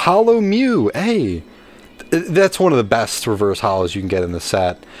 Reverse Hollow Mew. Hey, that's one of the best reverse hollows you can get in the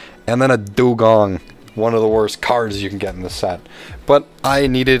set. And then a Dugong, one of the worst cards you can get in the set. But I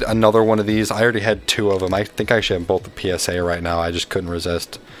needed another one of these. I already had 2 of them. I think I actually have both the PSA right now. I just couldn't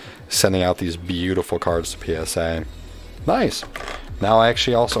resist sending out these beautiful cards to PSA. Nice. Now I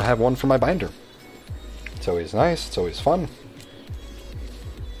actually also have one for my binder. It's always nice. It's always fun.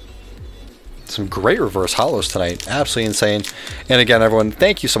 Some great reverse hollows tonight. Absolutely insane. And again, everyone,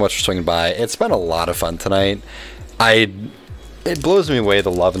 thank you so much for swinging by. It's been a lot of fun tonight. It blows me away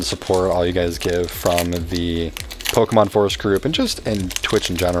the love and support all you guys give from the Pokemon Forest group and just in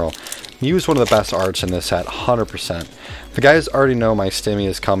Twitch in general. Mew is one of the best arts in this set, 100%. The guys already know my Stimmy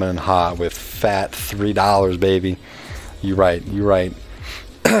is coming in hot with fat $3, baby. You're right, you're right.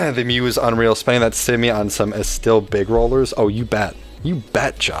 The Mew is unreal. Spending that Stimmy on some still big rollers. Oh, you bet. You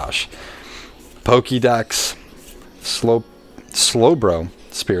bet, Josh. Pokédex, Slowbro,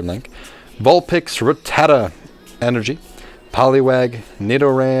 Spirit Link, Vulpix, Rattata, Energy, Poliwag,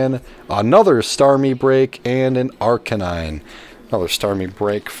 Nidoran, another Starmie break, and an Arcanine. Another Starmie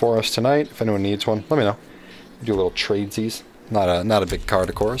break for us tonight. If anyone needs one, let me know. Do a little tradesies. Not a big card,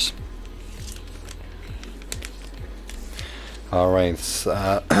 of course. Alright,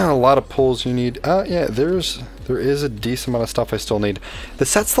 a lot of pulls you need. Yeah, there is a decent amount of stuff I still need. The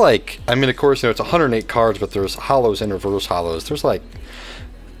set's like, I mean, of course, you know, it's 108 cards, but there's hollows and reverse hollows. There's like,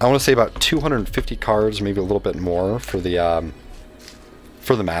 I want to say about 250 cards, maybe a little bit more for the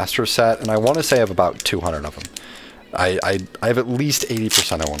master set, and I want to say I have about 200 of them. I have at least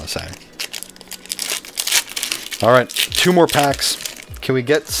 80%, I want to say. Alright, 2 more packs. Can we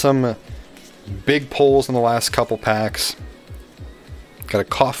get some big pulls in the last couple packs? Got a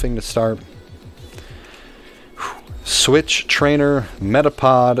Coughing to start. Switch, Trainer,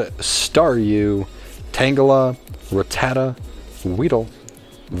 Metapod, Staryu, Tangela, Rattata, Weedle,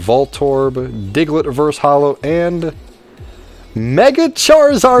 Voltorb, Diglett Reverse Hollow, and Mega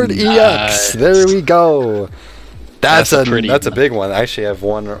Charizard EX. There we go. That's a big one. I actually have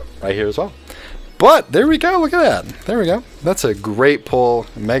one right here as well. But there we go. Look at that. There we go. That's a great pull.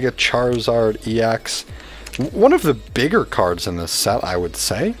 Mega Charizard EX. One of the bigger cards in this set, I would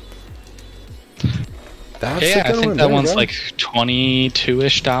say. That's yeah, I think one. that one's like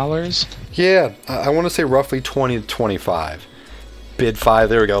 $22-ish. Yeah, I want to say roughly 20 to 25. Bid 5.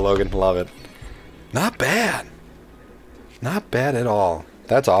 There we go, Logan. Love it. Not bad. Not bad at all.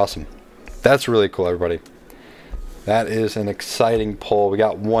 That's awesome. That's really cool, everybody. That is an exciting pull. We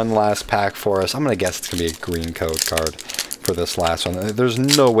got one last pack for us. I'm going to guess it's going to be a green code card for this last one. There's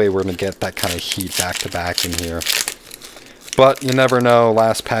no way we're going to get that kind of heat back-to-back in here. But you never know.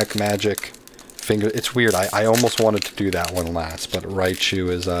 Last pack magic. It's weird. I almost wanted to do that one last, but Raichu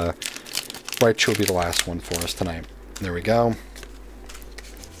is Raichu will be the last one for us tonight. There we go.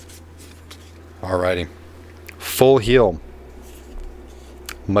 Alrighty. Full heal.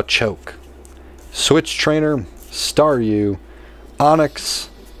 Machoke. Switch Trainer. Staryu. Onyx.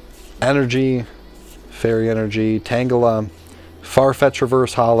 Energy. Fairy Energy. Tangela. Farfetch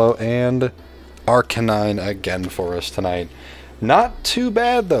Reverse Hollow. And Arcanine again for us tonight. Not too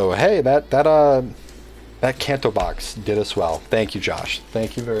bad though. Hey, that Kanto box did us well. Thank you, Josh.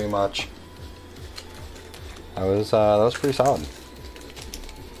 Thank you very much. That was pretty solid.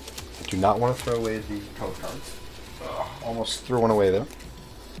 I do not want to throw away the code cards. Ugh, almost threw one away there.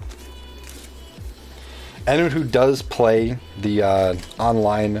 Anyone who does play the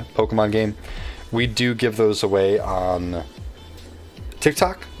online Pokemon game, we do give those away on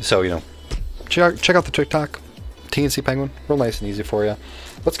TikTok. So, you know, check out the TikTok. TNC Penguin, real nice and easy for you.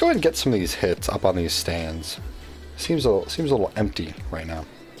 Let's go ahead and get some of these hits up on these stands. Seems a little empty right now.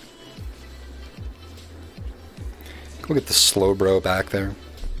 Look at the Slowbro back there.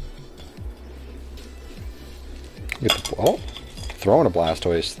 Oh, throwing a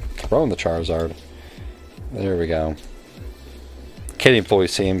Blastoise, throwing the Charizard. There we go. Can't even fully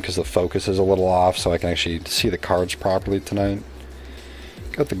see him because the focus is a little off, so I can actually see the cards properly tonight.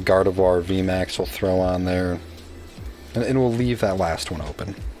 Got the Gardevoir VMAX we'll throw on there. And we'll leave that last one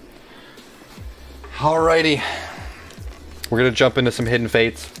open. Alrighty. We're going to jump into some Hidden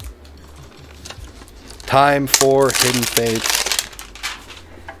Fates. Time for Hidden Fates.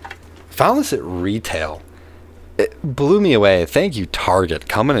 Found this at retail. It blew me away. Thank you, Target.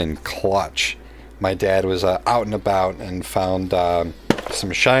 Coming in clutch. My dad was out and about and found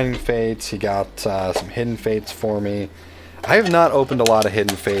some Shining Fates. He got some Hidden Fates for me. I have not opened a lot of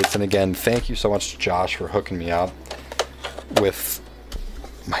Hidden Fates. And again, thank you so much to Josh for hooking me up with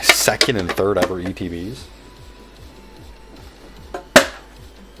my second and third ever ETBs.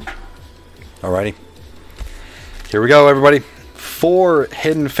 Alrighty. Here we go, everybody. 4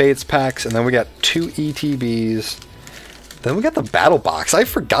 Hidden Fates packs, and then we got 2 ETBs. Then we got the Battle Box. I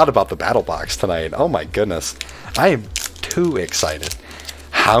forgot about the Battle Box tonight. Oh my goodness. I am too excited.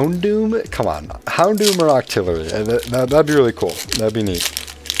 Houndoom? Come on. Houndoom or Octillery? That'd be really cool. That'd be neat.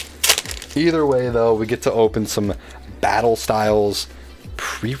 Either way, though, we get to open some Battle Styles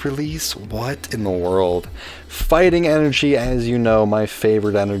pre-release. What in the world? Fighting Energy, as you know, my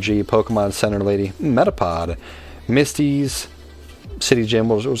favorite energy. Pokemon Center Lady, Metapod, Misty's City Gym.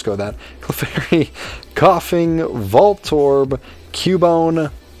 We'll just go with that. Clefairy, Coughing, Voltorb,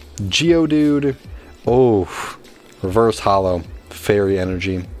 Cubone, Geodude. Oh, Reverse Hollow, Fairy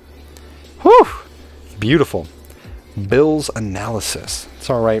Energy. Whew, beautiful. Bill's Analysis.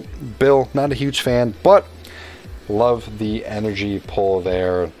 It's all right. Bill, not a huge fan, but love the energy pull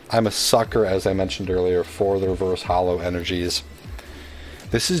there. I'm a sucker, as I mentioned earlier, for the Reverse Hollow energies.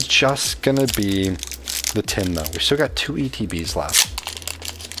 This is just going to be the tin, though. We still got 2 ETBs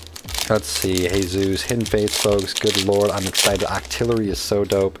left. Let's see. Jesus, Hidden Fates, folks. Good lord, I'm excited. Octillery is so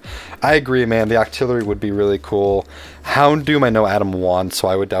dope. I agree, man. The Octillery would be really cool. Houndoom, I know Adam wants, so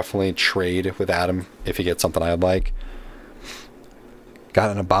I would definitely trade with Adam if he gets something I'd like.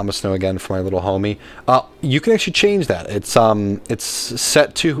 Got an Abomasnow again for my little homie. You can actually change that. It's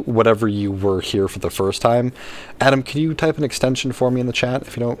set to whatever you were here for the first time. Adam, can you type an extension for me in the chat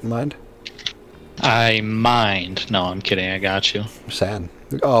if you don't mind? I mind. No, I'm kidding. I got you. Sad.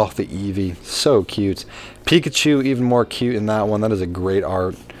 Oh, the Eevee. So cute. Pikachu, even more cute in that one. That is a great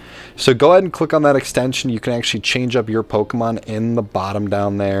art. So go ahead and click on that extension. You can actually change up your Pokemon in the bottom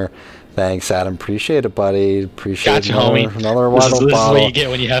down there. Thanks, Adam. Appreciate it, buddy. Appreciate it. Homie. Another waddle This is bottle. what you get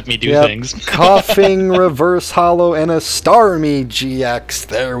when you have me do things. Coughing, Reverse Hollow, and a Starmie GX.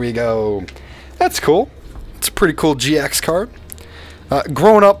 There we go. That's cool. It's a pretty cool GX card.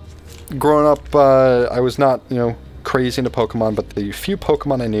 Growing up, I was not, crazy into Pokemon, but the few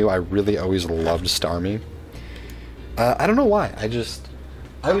Pokemon I knew, I really always loved Starmie. I don't know why. I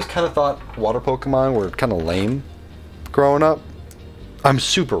always kind of thought water Pokemon were kind of lame. growing up. I'm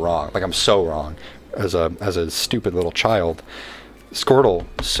super wrong. Like, I'm so wrong as a stupid little child. Squirtle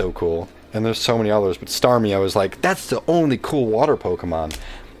is so cool. And there's so many others. But Starmie, I was like, that's the only cool water Pokemon.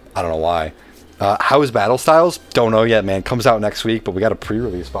 I don't know why. How is Battle Styles? Don't know yet, man. Comes out next week, but we got a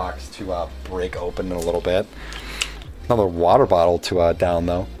pre-release box to break open in a little bit. Another water bottle to down,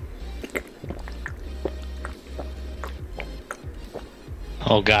 though.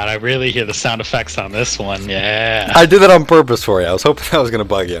 Oh god, I really hear the sound effects on this one. Yeah. I did that on purpose for you. I was hoping that was gonna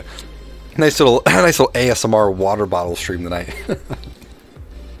bug you. Nice little ASMR water bottle stream tonight.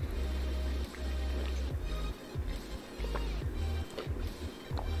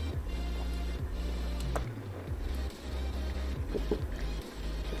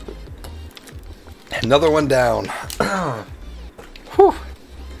 Another one down. Whew.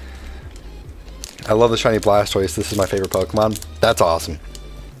 I love the shiny Blastoise. This is my favorite Pokemon. That's awesome.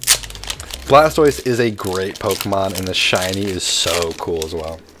 Blastoise is a great Pokemon, and the shiny is so cool as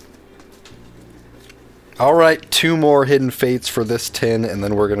well. Alright, 2 more Hidden Fates for this tin, and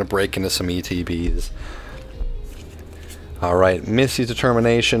then we're going to break into some ETBs. Alright, Misty's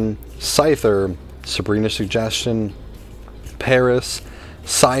Determination, Scyther, Sabrina's Suggestion, Paris,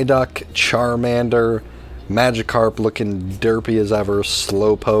 Psyduck, Charmander, Magikarp looking derpy as ever,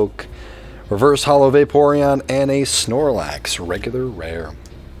 Slowpoke, Reverse Hollow Vaporeon, and a Snorlax, regular rare.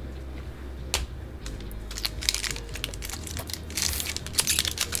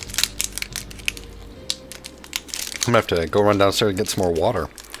 I'm gonna have to go run downstairs and get some more water.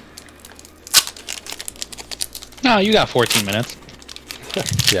 No, you got 14 minutes.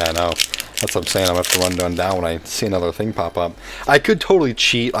 Yeah, I know. That's what I'm saying. I'm gonna have to run down when I see another thing pop up. I could totally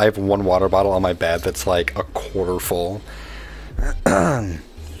cheat. I have 1 water bottle on my bed that's like a quarter full.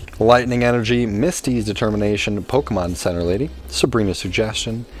 Lightning Energy, Misty's Determination, Pokemon Center Lady, Sabrina's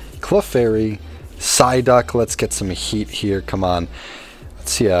Suggestion, Clefairy, Psyduck. Let's get some heat here. Come on.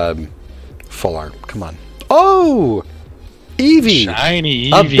 Let's see full art. Come on. Oh! Eevee! Shiny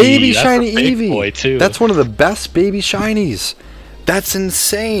Eevee. A baby That's shiny a big Eevee. Boy too. That's one of the best baby shinies. That's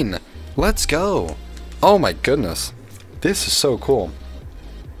insane. Let's go. Oh my goodness. This is so cool.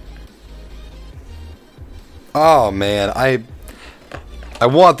 Oh man, I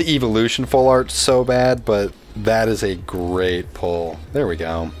want the evolution full art so bad, but that is a great pull. There we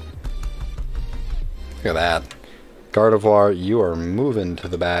go. Look at that. Gardevoir, you are moving to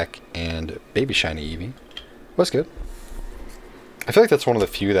the back, and baby shiny Eevee. Was good. I feel like that's one of the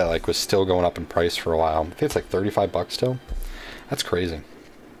few that like was still going up in price for a while. I think it's like 35 bucks still. That's crazy.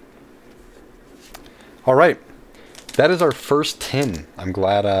 All right, that is our first tin. I'm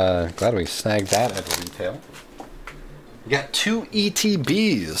glad we snagged that at retail. We got 2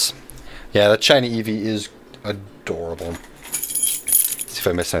 ETBs. Yeah, that shiny Eevee is adorable. Let's see if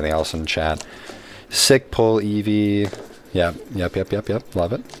I missed anything else in the chat. Sick pull Eevee. Yep.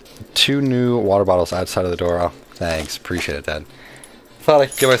 Love it. 2 new water bottles outside of the door. Oh, thanks. Appreciate it, Dad. Thought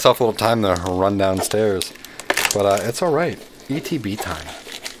I'd give myself a little time to run downstairs. But it's alright. ETB time.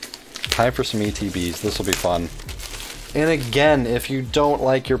 Time for some ETBs. This will be fun. And again, if you don't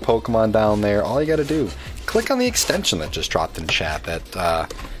like your Pokemon down there, all you gotta do, click on the extension that just dropped in chat at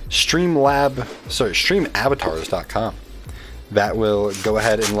streamavatars.com. That will go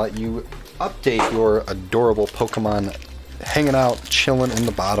ahead and let you update your adorable Pokemon hanging out, chilling in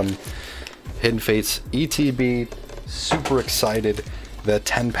the bottom. Hidden Fates ETB. Super excited. The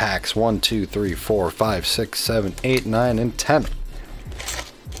 10 packs 1, 2, 3, 4, 5, 6, 7, 8, 9, and 10.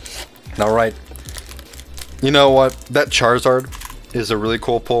 Alright. You know what? That Charizard is a really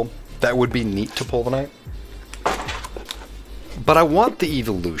cool pull. That would be neat to pull tonight. But I want the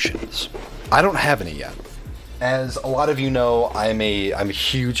evolutions. I don't have any yet. As a lot of you know, I'm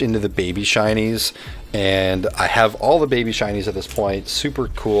huge into the baby shinies, and I have all the baby shinies at this point. Super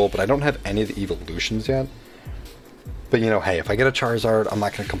cool, but I don't have any of the evolutions yet. But you know, hey, if I get a Charizard, I'm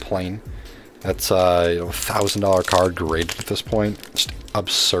not gonna complain. That's a $1,000 card graded at this point. Just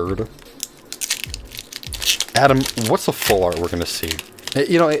absurd. Adam, what's the full art we're gonna see?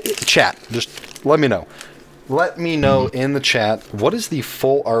 You know, chat, just let me know. Let me know in the chat, what is the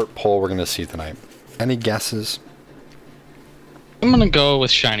full art pull we're gonna see tonight? Any guesses? I'm gonna go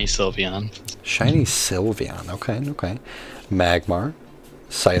with Shiny Sylveon. Shiny Sylveon, okay. Magmar,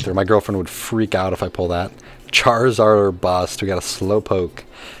 Scyther. My girlfriend would freak out if I pull that. Charizard or bust. We got a Slowpoke,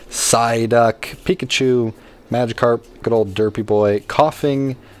 Psyduck, Pikachu, Magikarp, good old derpy boy,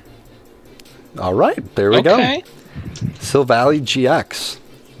 Coughing. All right, there we go. Sylvally GX.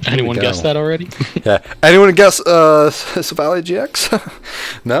 Anyone guessed that already? Yeah. Anyone guess Sylvally GX?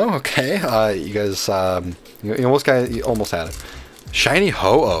 No? Okay. You guys, you almost had it. Shiny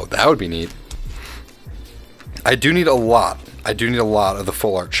Ho-Oh. That would be neat. I do need a lot. I do need a lot of the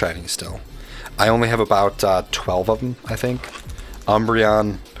full art shiny still. I only have about 12 of them, I think.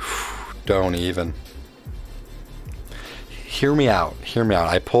 Umbreon, don't even. Hear me out. Hear me out.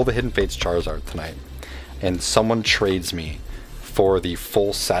 I pull the Hidden Fates Charizard tonight, and someone trades me for the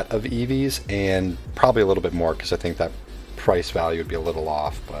full set of EVs, and probably a little bit more, because I think that price value would be a little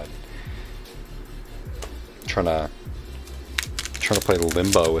off, but I'm trying to play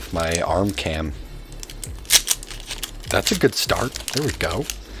limbo with my arm cam. That's a good start. There we go.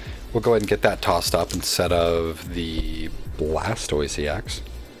 We'll go ahead and get that tossed up instead of the Blastoise EX.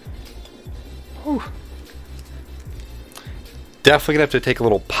 Whew. Definitely gonna have to take a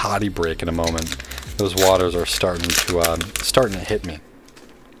little potty break in a moment. Those waters are starting to hit me.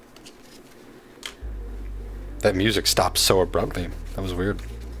 That music stopped so abruptly. That was weird.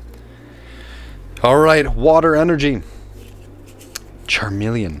 All right, water energy.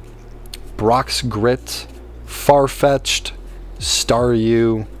 Charmeleon, Brock's Grit, Farfetch'd,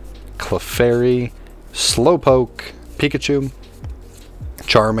 Staryu, Clefairy, Slowpoke, Pikachu,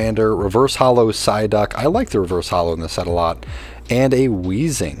 Charmander, Reverse Hollow Psyduck. I like the Reverse Hollow in this set a lot. And a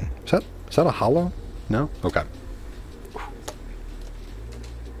Weezing. Is that a hollow? No? Okay.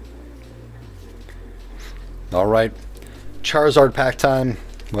 Alright. Charizard pack time.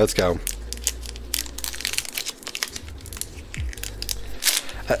 Let's go.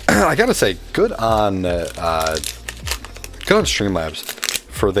 I gotta say, good on Streamlabs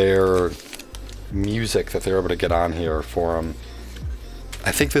for their music that they're able to get on here for them.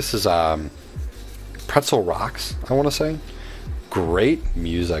 I think this is Pretzel Rocks, I want to say. Great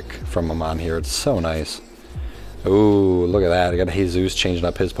music from them on here. It's so nice. Ooh, look at that. I got Jesus changing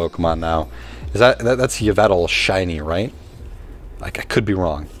up his Pokemon now. Is that's Yveltal shiny, right? Like, I could be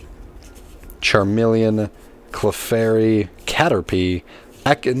wrong. Charmeleon, Clefairy, Caterpie,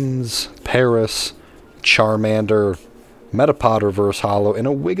 Ekans, Paris, Charmander, Metapod Reverse Hollow, and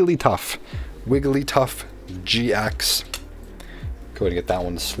a Wigglytuff. Wigglytuff GX. Go ahead and get that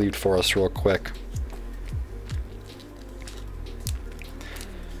one sleeved for us real quick.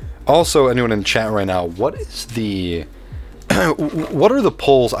 Also, anyone in chat right now, what is the what are the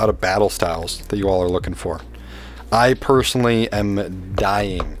pulls out of battle styles that you all are looking for? I personally am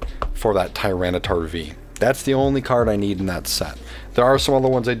dying for that Tyranitar V. That's the only card I need in that set. There are some other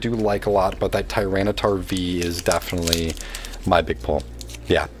ones I do like a lot, but that Tyranitar V is definitely my big pull.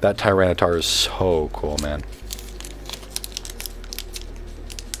 Yeah, that Tyranitar is so cool, man.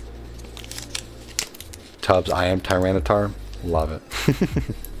 Tubbs, I am Tyranitar. Love it.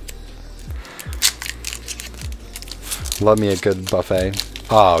 Love me a good buffet.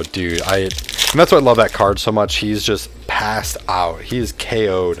 Oh, dude, and that's why I love that card so much. He's just passed out. He's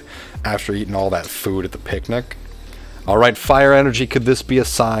KO'd after eating all that food at the picnic. All right, fire energy. Could this be a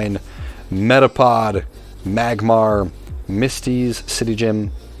sign? Metapod, Magmar, Misty's, City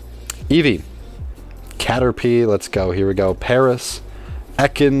Gym, Eevee, Caterpie. Let's go. Here we go. Paris,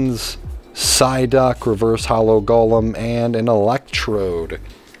 Ekans, Psyduck, Reverse Hollow Golem, and an Electrode.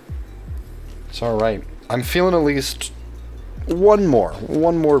 It's all right. I'm feeling at least one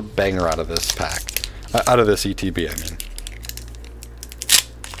more banger out of this pack, out of this ETB. I mean,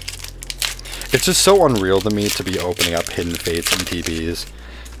 it's just so unreal to me to be opening up Hidden Fates ETBs,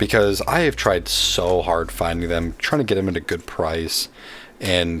 because I have tried so hard finding them, trying to get them at a good price,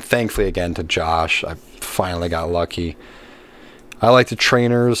 and thankfully again to Josh, I finally got lucky. I like the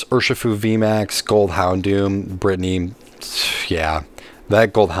trainers, Urshifu VMAX, Gold Houndoom, Brittany. Yeah,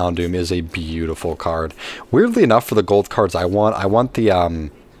 that Gold Houndoom is a beautiful card. Weirdly enough, for the gold cards I want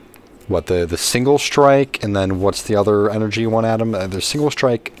the the single strike, and then what's the other energy one, Adam? There's single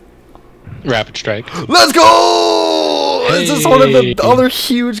strike, Rapid Strike. Let's go! Hey. This is one of the other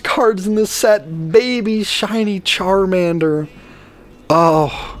huge cards in this set. Baby shiny Charmander.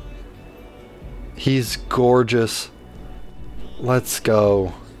 Oh, he's gorgeous. Let's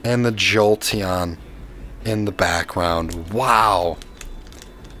go. And the Jolteon in the background. Wow.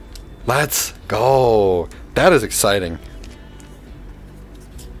 Let's go. That is exciting.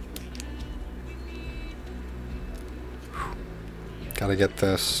 Gotta get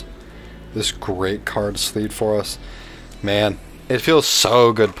this great card sleeve for us. Man, it feels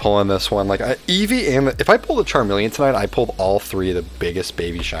so good pulling this one. Like, Eevee, and if I pulled a Charmeleon tonight, I pulled all three of the biggest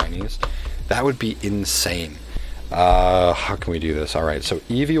baby shinies. That would be insane. How can we do this? Alright, so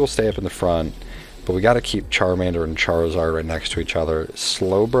Eevee will stay up in the front, but we gotta keep Charmander and Charizard right next to each other.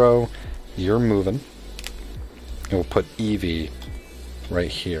 Slowbro, you're moving. And we'll put Eevee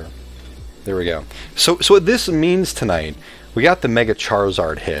right here. There we go. So what this means tonight, we got the Mega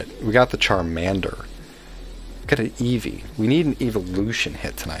Charizard hit. We got the Charmander. We got an Eevee. We need an evolution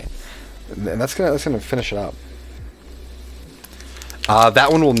hit tonight. And that's gonna finish it up.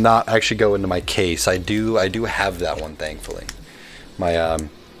 That one will not actually go into my case. I do have that one, thankfully. My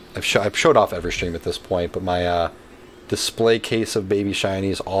I've showed off every stream at this point, but my display case of Baby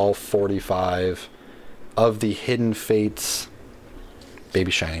Shinies, all 45 of the Hidden Fates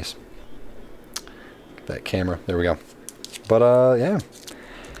Baby Shinies. That camera, there we go. But yeah.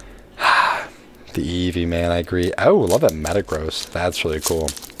 The Eevee, man, I agree. Oh, love that Metagross. That's really cool.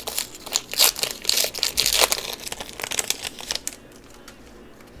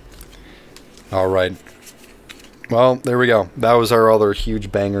 Alright. Well, there we go. That was our other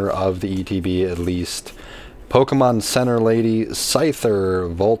huge banger of the ETB, at least. Pokemon Center Lady,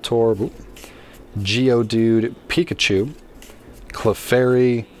 Scyther, Voltorb, Geodude, Pikachu,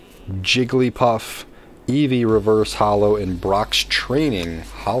 Clefairy, Jigglypuff, Eevee Reverse Hollow, and Brock's Training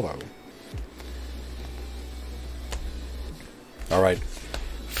Hollow. Alright.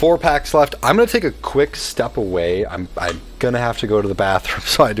 4 packs left. I'm going to take a quick step away. I'm going to have to go to the bathroom,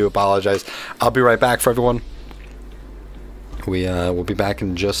 so I do apologize. I'll be right back for everyone. We'll be back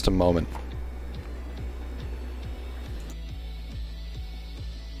in just a moment.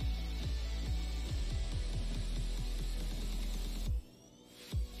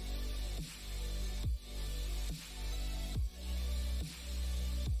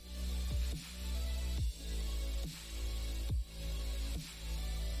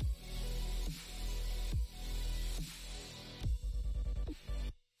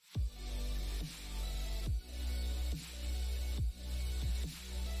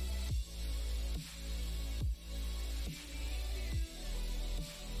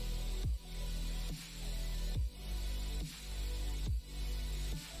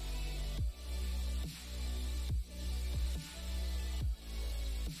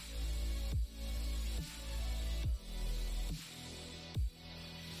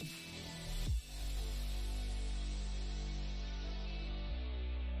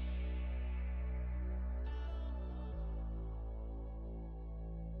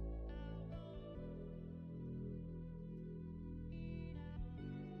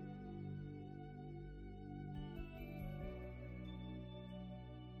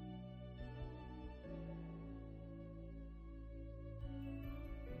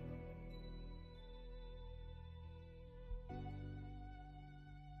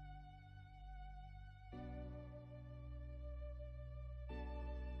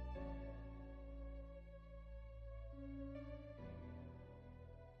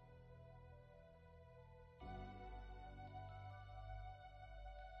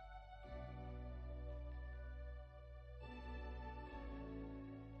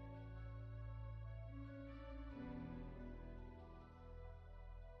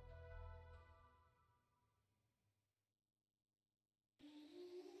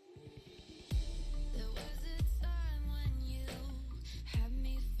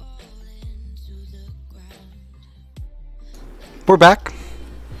 We're back.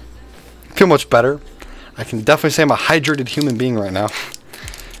 Feel much better. I can definitely say I'm a hydrated human being right now.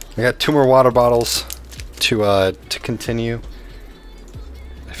 I got 2 more water bottles to continue.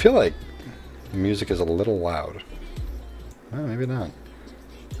 I feel like the music is a little loud. Well, maybe not.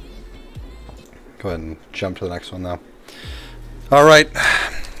 Go ahead and jump to the next one though. Alright,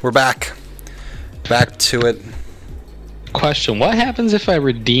 we're back. Back to it. Question, what happens if I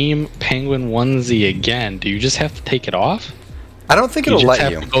redeem Penguin Onesie again? Do you just have to take it off? I don't think it'll let you. You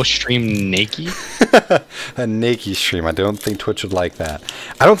just have to go stream naked? A naked stream. I don't think Twitch would like that.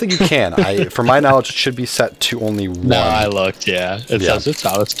 I don't think you can. For my knowledge, it should be set to only 1. No, I looked, yeah. It says it's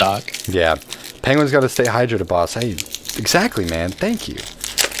out of stock. Yeah. Penguin's got to stay hydrated, boss. Hey, exactly, man. Thank you.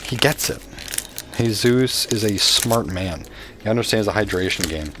 He gets it. Jesus is a smart man. He understands the hydration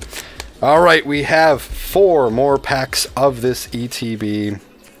game. Alright, we have 4 more packs of this ETB.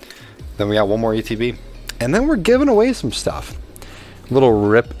 Then we got 1 more ETB. And then we're giving away some stuff. Little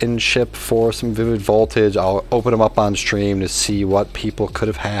rip and ship for some Vivid Voltage. I'll open them up on stream to see what people could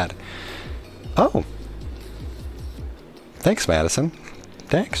have had. Oh. Thanks, Madison.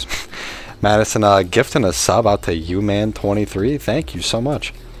 Thanks. Madison gifting a sub out to YouMan23. Thank you so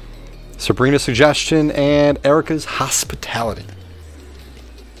much. Sabrina's suggestion and Erica's hospitality.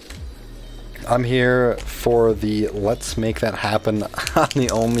 I'm here for the Let's Make That Happen on the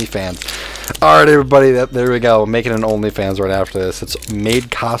OnlyFans. Alright, everybody, there we go. Making an OnlyFans right after this. It's maid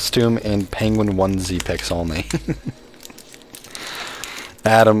costume and Penguin Onesie pics only.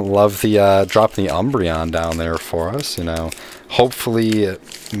 Adam, love the dropping the Umbreon down there for us, you know. Hopefully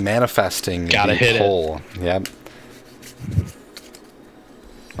manifesting Gotta hit pull. It. Yep.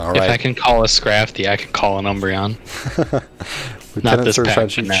 All right. If I can call a Scrafty, I can call an Umbreon. Lieutenant Sir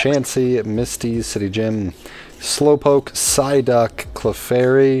Chansey, Misty, City Gym, Slowpoke, Psyduck,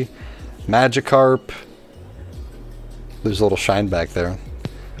 Clefairy, Magikarp. There's a little shine back there.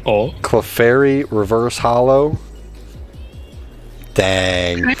 Oh. Clefairy, Reverse Hollow.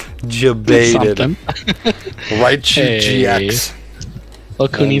 Dang. Jebaited. Raichu GX.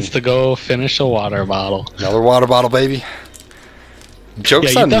 Look who needs to go finish a water bottle. Another water bottle, baby.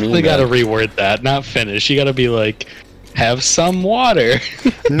 Joke's on me, man. You definitely gotta reword that, not finish. You gotta be like, have some water.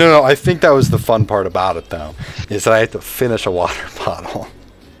 No, I think that was the fun part about it, though, is that I had to finish a water bottle.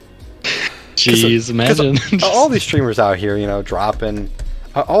 Jeez, imagine. All these streamers out here, you know, dropping...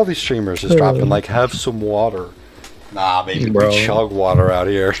 all these streamers just dropping, like, have some water. Nah, baby, we chug water out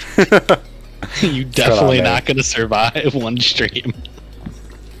here. You definitely not gonna survive one stream.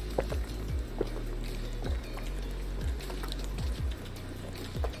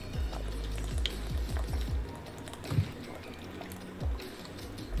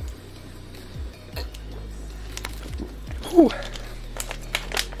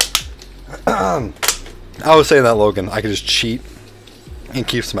 I was saying that, Logan, I could just cheat and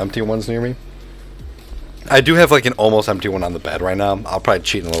keep some empty ones near me. I do have like an almost empty one on the bed right now. I'll probably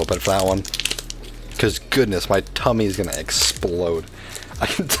cheat in a little bit for that one. Because goodness, my tummy is going to explode. I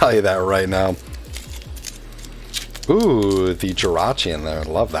can tell you that right now. Ooh, the Jirachi in there.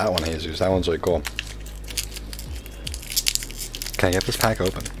 Love that one, Jesus. That one's really cool. Can I get this pack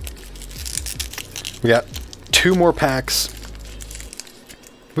open? We got 2 more packs.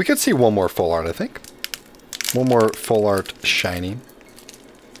 We could see one more full art, I think. One more full art shiny.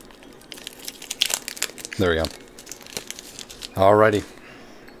 There we go. Alrighty.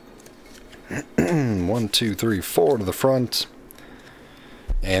 1, 2, 3, 4 to the front.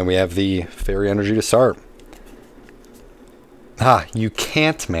 And we have the Fairy Energy to start. Ah, you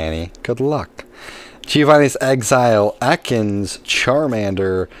can't, Manny. Good luck. Giovanni's Exile, Ekans,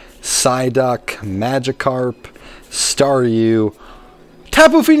 Charmander, Psyduck, Magikarp, Staryu,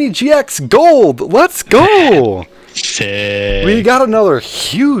 Tapu Fini GX Gold! Let's go! Sick. We got another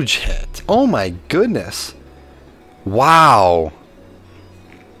huge hit. Oh my goodness. Wow.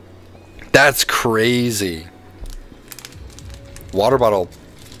 That's crazy. Water bottle.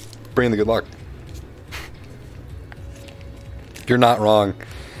 Bring the good luck. You're not wrong.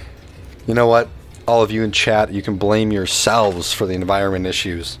 You know what? All of you in chat, you can blame yourselves for the environment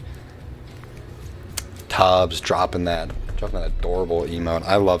issues. Tubbs dropping that adorable emote.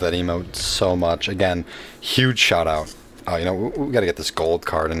 I love that emote so much. Again, huge shout out. Oh, you know, we gotta get this gold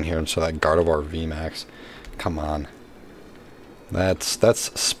card in here, and so that Gardevoir VMAX. Come on. That's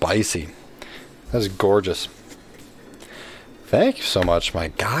spicy. That's gorgeous. Thank you so much, my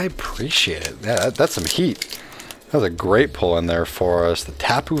guy. Appreciate it. Yeah, that's some heat. That was a great pull in there for us. The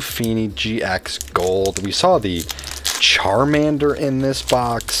Tapu Fini GX Gold. We saw the Charmander in this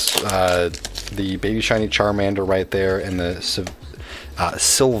box. The Baby Shiny Charmander right there. And the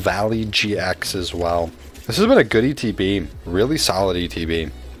Silvally GX as well. This has been a good ETB. Really solid ETB.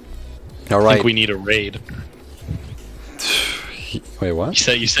 Alright. I think we need a raid. Wait, what?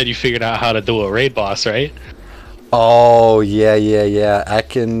 You said you figured out how to do a raid boss, right? Oh, yeah.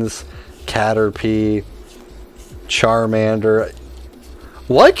 Ekans, Caterpie, Charmander,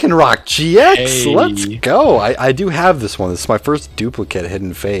 Lycanroc GX. Hey. Let's go. I do have this one. This is my first duplicate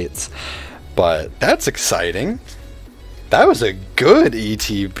Hidden Fates. But that's exciting. That was a good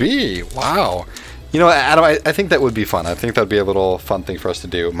ETB. Wow. You know, Adam, I think that would be fun. I think that would be a little fun thing for us to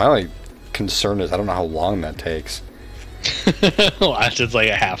do. My only concern is I don't know how long that takes. Well, it's like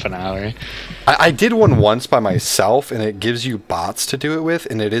a half an hour. I did one once by myself, and it gives you bots to do it with,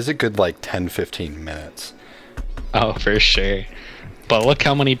 and it is a good, like, 10-15 minutes. Oh, for sure. But look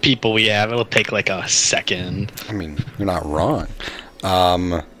how many people we have. It'll take, like, a second. I mean, you're not wrong.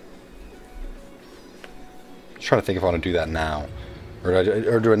 Trying to think if I want to do that now.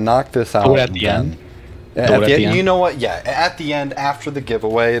 Or do I knock this out? Do it at the end. At the end. You know what? Yeah, at the end, after the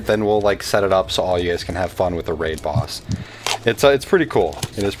giveaway, then we'll like set it up so all you guys can have fun with the raid boss. It's pretty cool.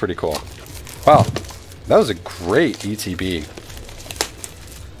 It is pretty cool. Wow, that was a great ETB.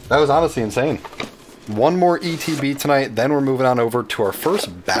 That was honestly insane. One more ETB tonight, then we're moving on over to our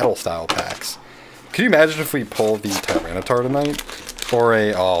first battle style packs. Could you imagine if we pull the Tyranitar tonight? Or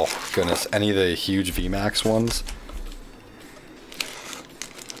a, oh goodness, any of the huge VMAX ones?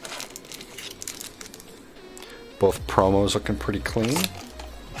 Both promos looking pretty clean.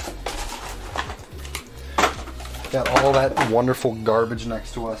 Got all that wonderful garbage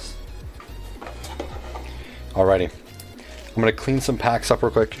next to us. Alrighty. I'm going to clean some packs up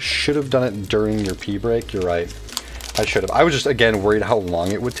real quick. Should have done it during your pee break. You're right. I should have. I was just, again, worried how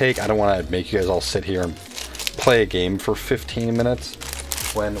long it would take. I don't want to make you guys all sit here and play a game for 15 minutes.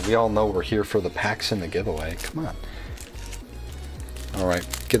 when we all know we're here for the packs in the giveaway. Come on. Alright,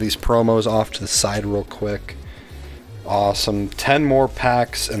 get these promos off to the side real quick. Awesome. 10 more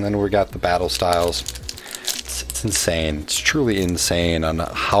packs, and then we got the battle styles. It's insane. It's truly insane on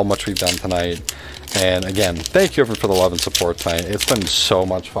how much we've done tonight. And again, thank you everyone for the love and support tonight. It's been so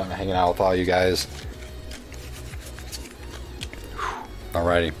much fun hanging out with all you guys.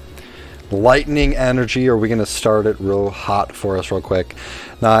 Alrighty. Lightning energy. Are we going to start it real hot for us real quick?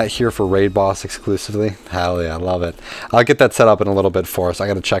 Not here for Raid Boss exclusively. Hell yeah, I love it. I'll get that set up in a little bit for us. I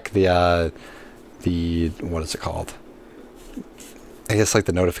got to check the what is it called? I guess like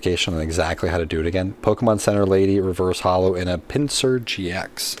the notification on exactly how to do it again. Pokemon Center Lady, Reverse Hollow, in a Pinsir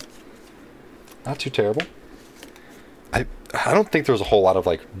GX. Not too terrible. I don't think there's a whole lot of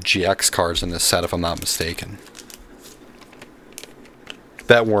like GX cards in this set, if I'm not mistaken.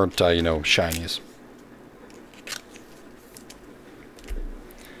 That weren't, you know, shinies.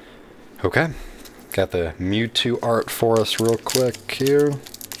 Okay. Got the Mewtwo art for us real quick here.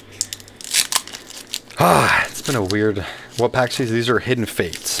 Ah, it's been a weird... What packs are these? These are Hidden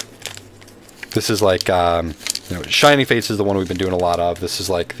Fates. This is like, you know, Shining Fates is the one we've been doing a lot of. This is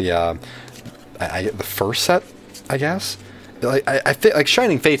like the, the first set, I guess. Like, I think like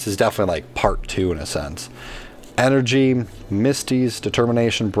Shining Fates is definitely like part 2 in a sense. Energy, Misty's,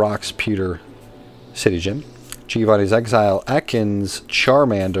 Determination, Brock's, Pewter, City Gym, Giovanni's Exile, Ekans,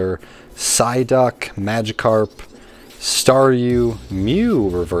 Charmander, Psyduck, Magikarp, Staryu, Mew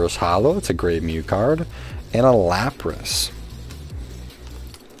Reverse Hollow, it's a great Mew card, and a Lapras.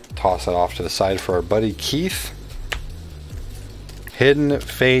 Toss it off to the side for our buddy Keith. Hidden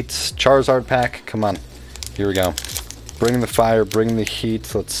Fates, Charizard pack, come on, here we go. Bring the fire, bring the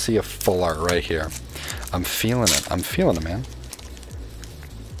heat, let's see a full art right here. I'm feeling it. I'm feeling it, man.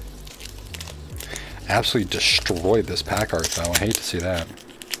 Absolutely destroyed this pack art, though. I hate to see that.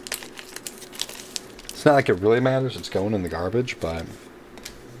 It's not like it really matters. It's going in the garbage, but...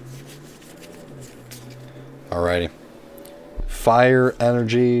 Alrighty. Fire,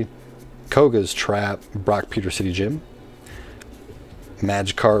 Energy, Koga's Trap, Brock Pewter City Gym,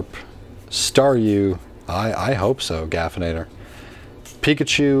 Magikarp, Staryu, I hope so, Gaffinator.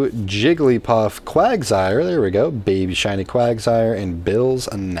 Pikachu, Jigglypuff, Quagsire, there we go, Baby Shiny Quagsire, and Bill's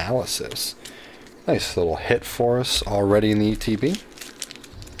Analysis. Nice little hit for us already in the ETB.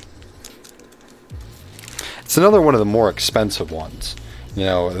 It's another one of the more expensive ones. You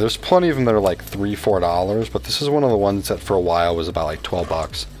know, there's plenty of them that are like $3, $4, but this is one of the ones that for a while was about like 12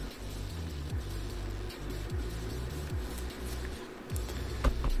 bucks.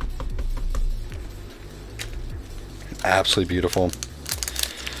 Absolutely beautiful.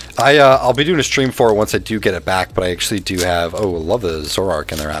 I'll be doing a stream for it once I do get it back, but I actually do have... Oh, love the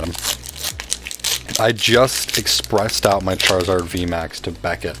Zoroark in there, Adam. I just expressed out my Charizard VMAX to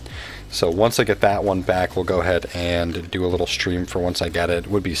Beckett. So once I get that one back, we'll go ahead and do a little stream for once I get it. It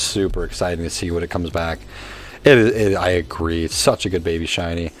would be super exciting to see when it comes back. I agree. It's such a good baby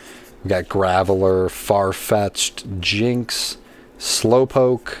shiny. We got Graveler, Farfetch'd, Jinx,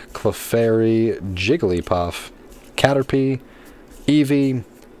 Slowpoke, Clefairy, Jigglypuff, Caterpie, Eevee,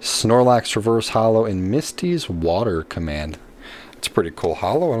 Snorlax Reverse Hollow, and Misty's Water Command. It's a pretty cool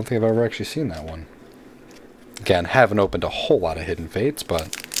hollow. I don't think I've ever actually seen that one. Again, haven't opened a whole lot of Hidden Fates,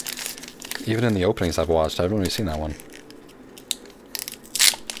 but even in the openings I've watched, I haven't really seen that one.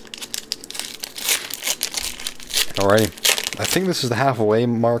 Alrighty. I think this is the halfway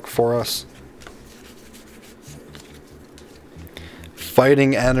mark for us.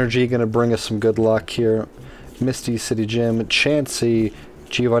 Fighting Energy going to bring us some good luck here. Misty City Gym, Chansey,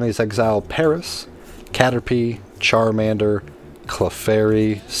 Giovanni's Exile Paris, Caterpie, Charmander,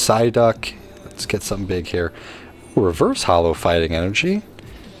 Clefairy, Psyduck. Let's get something big here. Reverse Hollow Fighting Energy.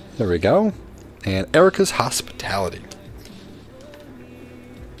 There we go. And Erica's Hospitality.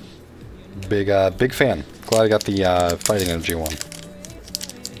 Big fan. Glad I got the Fighting Energy one.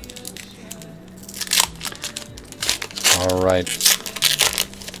 Alright.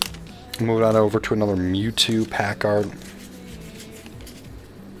 Moving on over to another Mewtwo pack art.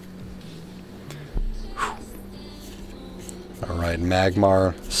 Alright,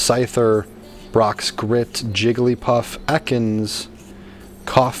 Magmar, Scyther, Brock's Grit, Jigglypuff, Ekans,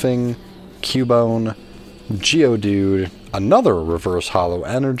 Coughing, Cubone, Geodude, another Reverse Hollow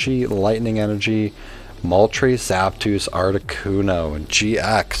Energy, Lightning Energy, Moltres, Zapdos, Articuno, and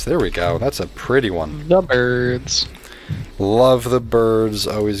GX. There we go. That's a pretty one. The birds. Love the birds.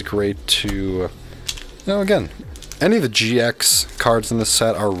 Always great to... You know, again, any of the GX cards in this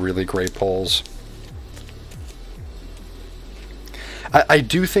set are really great pulls. I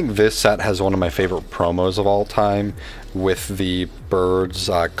do think this set has one of my favorite promos of all time. with the bird's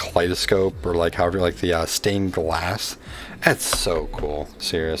kaleidoscope, or like however, like the stained glass. That's so cool,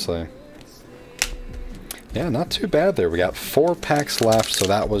 seriously. Yeah, not too bad there. We got 4 packs left, so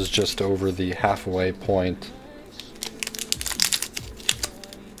that was just over the halfway point.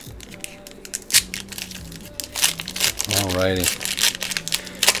 Alrighty.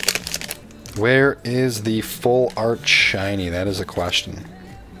 Where is the full art shiny? That is a question.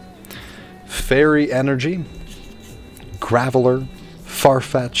 Fairy Energy, Graveler,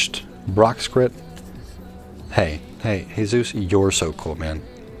 Farfetch'd, Broxcrit. Hey, Jesus, you're so cool, man.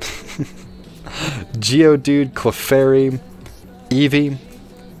 Geodude, Clefairy, Eevee,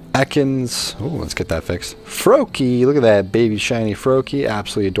 Ekans. Oh, let's get that fixed. Froakie, look at that baby shiny Froakie,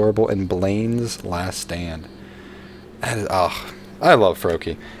 absolutely adorable. And Blaine's Last Stand. That is, oh, I love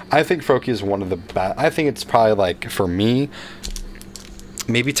Froakie. I think Froakie is one of the best. I think it's probably, like, for me,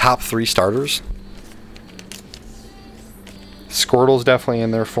 maybe top 3 starters. Squirtle's definitely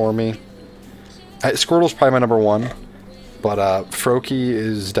in there for me. Squirtle's probably my number 1. But Froakie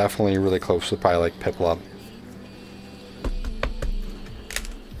is definitely really close with probably like Piplup.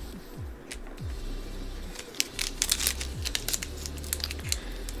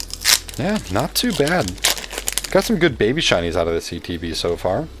 Yeah, not too bad. Got some good baby shinies out of the CTB so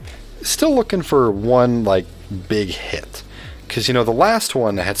far. Still looking for one like big hit. Because, you know, the last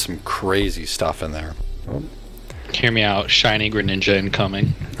one had some crazy stuff in there. Oh. Hear me out. Shiny Greninja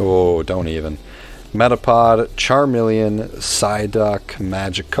incoming. Oh, don't even. Metapod, Charmeleon, Psyduck,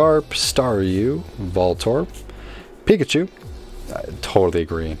 Magikarp, Staryu, Voltorb, Pikachu. I totally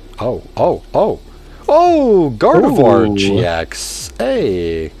agree. Oh, Gardevoir GX.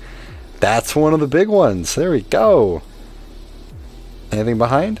 Hey, that's one of the big ones. There we go. Anything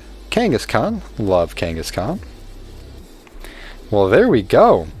behind? Kangaskhan. Love Kangaskhan. Well, there we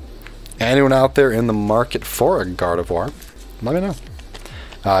go. Anyone out there in the market for a Gardevoir, let me know.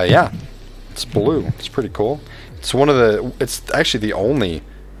 Yeah. It's blue. It's pretty cool. It's one of the. It's actually the only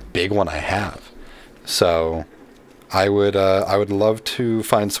big one I have. So, I would love to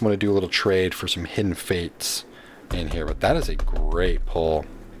find someone to do a little trade for some Hidden Fates in here. But that is a great pull.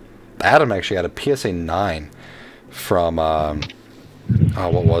 Adam actually got a PSA 9 from. Oh,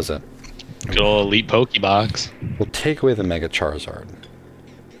 what was it? Good old Elite Pokebox. We'll take away the Mega Charizard.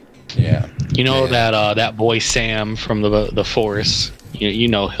 Yeah. You know that boy Sam from the Force. You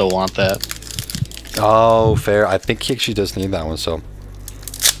know he'll want that. Oh, fair. I think he actually does need that one. So.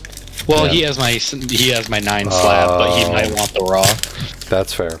 Well, yeah. he has my 9 slab, but he might want the raw.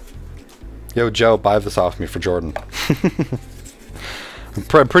 That's fair. Yo, Joe, buy this off me for Jordan.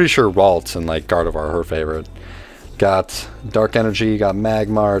 I'm pretty sure Waltz and like Gardevoir are her favorite. Got Dark Energy, got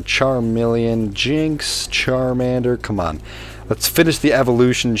Magmar, Charmeleon, Jinx, Charmander. Come on. Let's finish the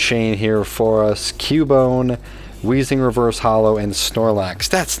evolution chain here for us. Cubone, Weezing Reverse Hollow, and Snorlax.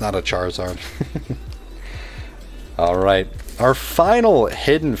 That's not a Charizard. Alright. Our final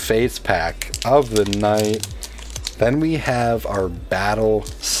Hidden Fates pack of the night. Then we have our Battle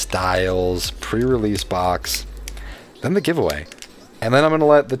Styles pre-release box. Then the giveaway. And then I'm going to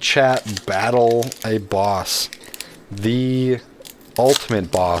let the chat battle a boss. The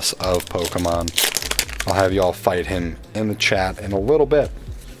ultimate boss of Pokemon. I'll have you all fight him in the chat in a little bit.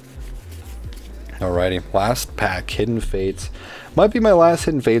 Alrighty, last pack, Hidden Fates. Might be my last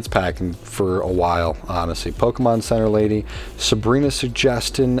Hidden Fates pack for a while, honestly. Pokemon Center Lady, Sabrina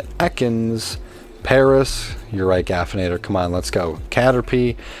Suggestion, Ekans, Paris, you're right, Gaffinator, come on, let's go.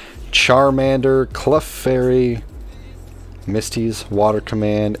 Caterpie, Charmander, Clefairy, Misty's Water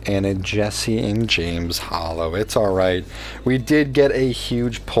Command, and a Jesse and James Hollow. It's alright. We did get a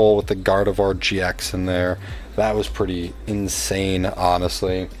huge pull with the Gardevoir GX in there. That was pretty insane,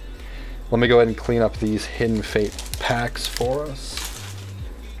 honestly. Let me go ahead and clean up these Hidden Fate packs for us.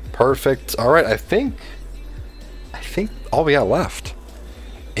 Perfect. Alright, I think all we got left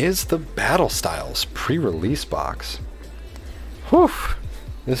is the Battle Styles pre-release box. Whew.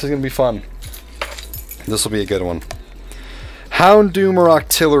 This is going to be fun. This will be a good one. Houndoom or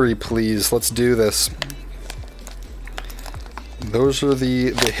Octillery, please. Let's do this. Those are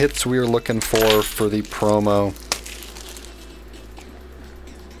the hits we are looking for the promo.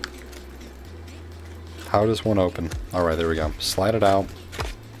 How does one open? Alright, there we go. Slide it out.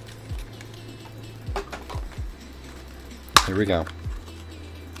 Here we go.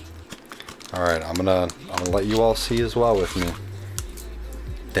 Alright, I'm gonna let you all see as well with me.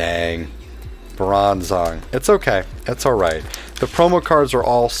 Dang. Bronzong. It's okay. It's alright. The promo cards are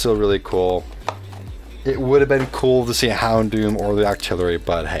all still really cool. It would have been cool to see a Houndoom or the Octillery,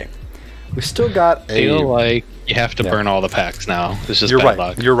 but hey. We still got a... I feel like you have to burn all the packs now. It's just you're bad right.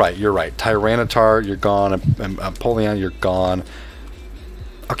 luck. You're right. You're right. Tyranitar, you're gone. Apollyon, you're gone.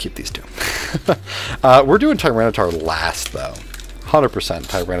 I'll keep these two. We're doing Tyranitar last, though. 100%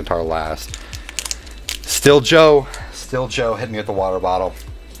 Tyranitar last. Still Joe. Still Joe. Hit me with the water bottle.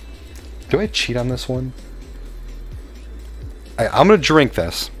 Do I cheat on this one? I'm going to drink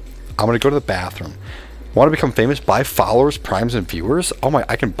this. I'm going to go to the bathroom. Want to become famous? Buy followers, primes, and viewers? Oh my,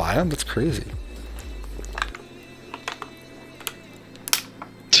 I can buy them? That's crazy.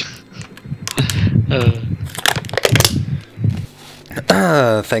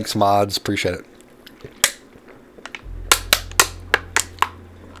 Thanks, mods. Appreciate it.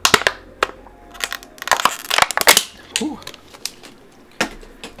 Whew.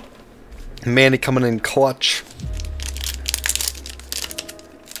 Manny coming in clutch.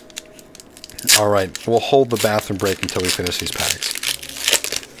 Alright, we'll hold the bathroom break until we finish these packs.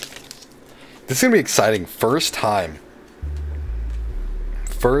 This is going to be exciting. First time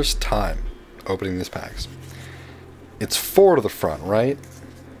opening these packs. It's 4 to the front, right?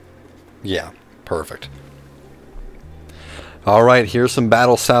 Yeah, perfect. Alright, here's some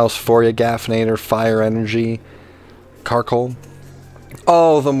Battle Souse for you. Gaffinator, Fire Energy, Carcoal.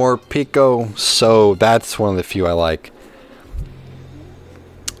 Oh, the Morpeko. So, that's one of the few I like.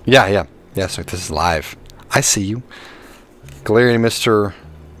 Yeah, so this is live. I see you. Galarian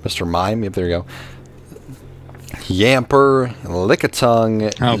Mr. Mime. Yep, there you go. Yamper, Lickitung,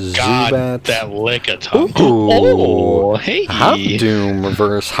 oh Zubat. God, that Lickitung. Ooh. Oh, hey. Houndoom,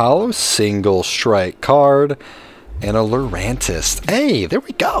 Reverse Hollow, Single Strike card, and a Lurantis. Hey, there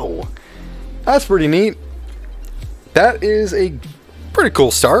we go. That's pretty neat. That is a pretty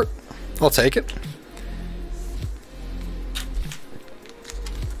cool start. I'll take it.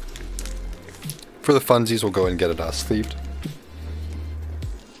 For the funsies, we'll go ahead and get it sleeved.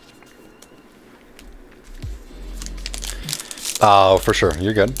 Oh, for sure.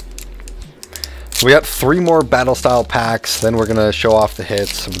 You're good. So we got 3 more battle style packs. Then we're going to show off the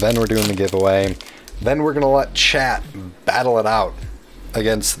hits. Then we're doing the giveaway. Then we're going to let chat battle it out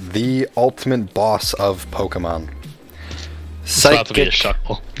against the ultimate boss of Pokemon. It's about to be a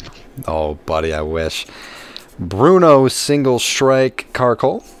shuffle. Oh, buddy, I wish. Bruno, Single Strike,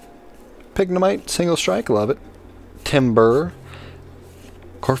 Carcoal. Pignomite, Single Strike, love it. Timber,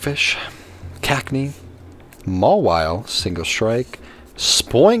 Corphish, Cacney, Mawile, Single Strike,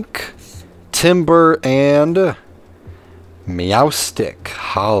 Spoink, Timber, and Meowstic,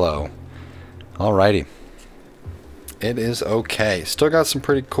 Hollow. Alrighty. It is okay. Still got some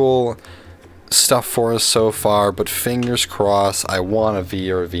pretty cool stuff for us so far, but fingers crossed, I want a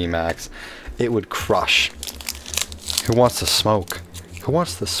V or a V Max. It would crush. Who wants the smoke? Who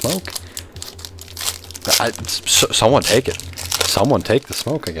wants the smoke? Someone take it. Someone take the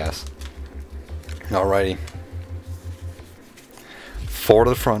smoke, I guess. Alrighty. 4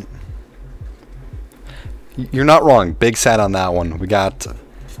 to the front. You're not wrong. Big sad on that one. We got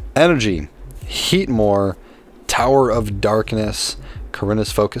Energy, Heatmore, Tower of Darkness,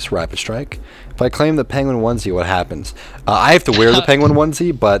 Corinna's Focus, Rapid Strike. If I claim the Penguin onesie, what happens? I have to wear the Penguin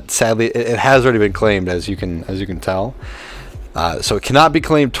onesie, but sadly, it has already been claimed, as you can tell. So it cannot be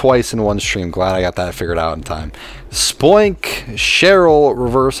claimed twice in one stream. Glad I got that figured out in time. Spoink, Cheryl,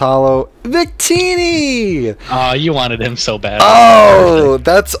 Reverse Hollow, Victini! Oh, you wanted him so bad. Oh,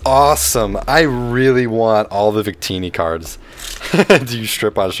 that's awesome. I really want all the Victini cards. Do you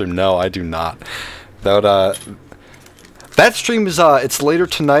strip on stream? No, I do not. That stream is, it's later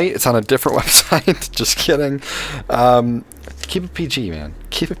tonight. It's on a different website. Just kidding. Keep it PG, man.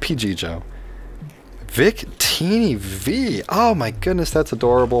 Keep it PG, Joe. Victini V. Oh my goodness, that's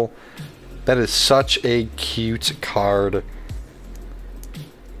adorable. That is such a cute card.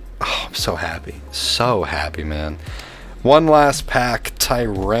 Oh, I'm so happy. So happy, man. One last pack.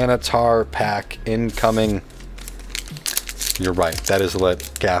 Tyranitar pack incoming. You're right. That is lit.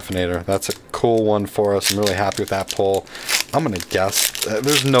 Gaffinator. That's a cool one for us. I'm really happy with that pull. I'm going to guess.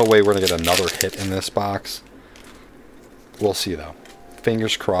 There's no way we're going to get another hit in this box. We'll see, though.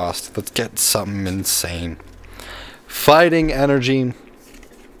 Fingers crossed. Let's get something insane. Fighting Energy.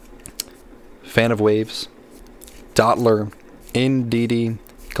 Fan of Waves. Dottler. Indeedee.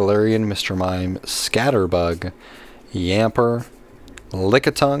 Galarian Mr. Mime. Scatterbug. Yamper.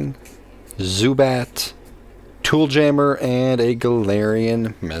 Lickitung. Zubat. Tooljammer. And a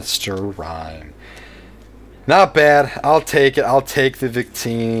Galarian Mr. Rhyme. Not bad. I'll take it. I'll take the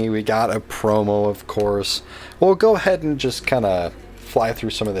Victini. We got a promo, of course. We'll go ahead and just kind of fly through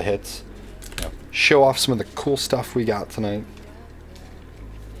some of the hits. You know, show off some of the cool stuff we got tonight.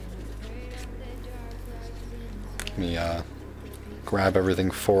 Let me grab everything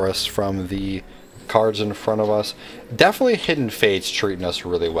for us from the cards in front of us. Definitely Hidden Fates treating us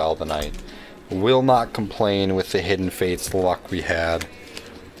really well tonight. Will not complain with the Hidden Fates luck we had.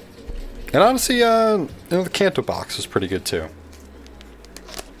 And honestly, the Kanto box was pretty good too.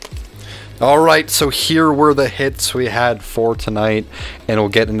 Alright, so here were the hits we had for tonight, and we'll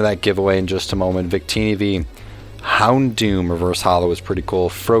get into that giveaway in just a moment. Victini V, Houndoom Reverse Hollow was pretty cool.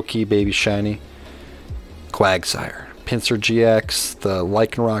 Froakie Baby Shiny, Quagsire, Pinsir GX, the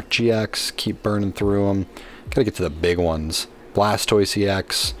Lycanroc GX, keep burning through them. Gotta get to the big ones. Blastoise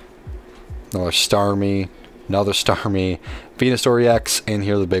EX, another Starmie, Venusaur EX, and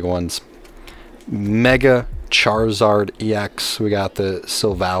here are the big ones. Mega Charizard EX, we got the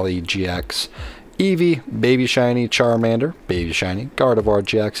Silvally GX, Eevee, Baby Shiny, Charmander, Baby Shiny, Gardevoir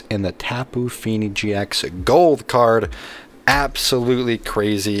GX, and the Tapu Fini GX gold card. Absolutely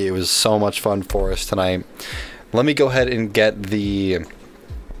crazy. It was so much fun for us tonight. Let me go ahead and get the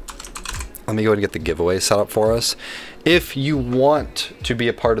giveaway set up for us. If you want to be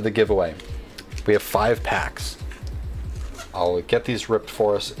a part of the giveaway, we have 5 packs. I'll get these ripped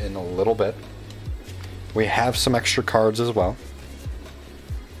for us in a little bit. We have some extra cards as well.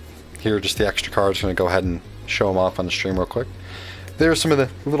 Here are just the extra cards. I'm going to go ahead and show them off on the stream real quick. There's some of the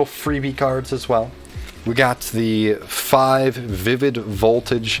little freebie cards as well. We got the 5 Vivid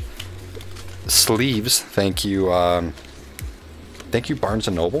Voltage sleeves. Thank you Barnes &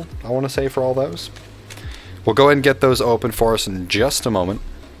 Noble, I want to say, for all those. We'll go ahead and get those open for us in just a moment.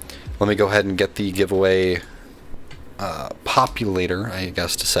 Let me go ahead and get the giveaway populator, I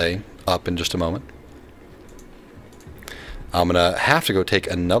guess to say, up in just a moment. I'm going to have to go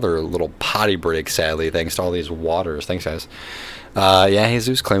take another little potty break, sadly, thanks to all these waters. Thanks, guys. Yeah,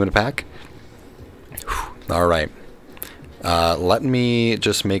 Jesus, claiming a pack. All right. Let me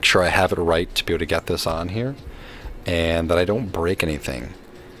just make sure I have it right to be able to get this on here, and that I don't break anything.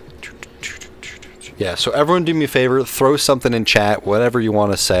 Yeah, so everyone do me a favor, throw something in chat, whatever you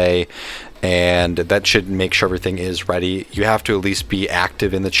want to say, and that should make sure everything is ready. You have to at least be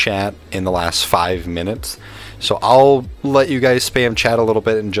active in the chat in the last 5 minutes. So I'll let you guys spam chat a little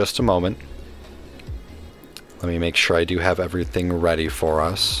bit in just a moment. Let me make sure I do have everything ready for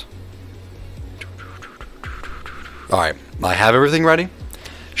us. Alright, I have everything ready.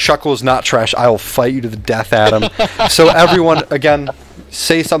 Shuckle is not trash. I will fight you to the death, Adam. So everyone, again,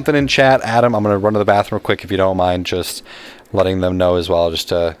 say something in chat. Adam, I'm going to run to the bathroom real quick if you don't mind, just letting them know as well, just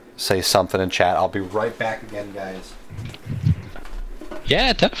to say something in chat. I'll be right back again, guys.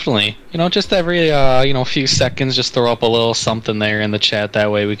 Yeah, definitely. Just every few seconds, just throw up a little something there in the chat.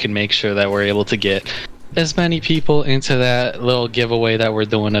 That way we can make sure that we're able to get as many people into that little giveaway that we're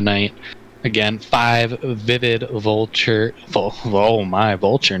doing tonight. Again, 5 Vivid Vulture. Oh my,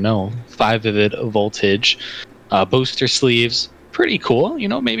 Vulture, no. 5 Vivid Voltage booster sleeves. Pretty cool.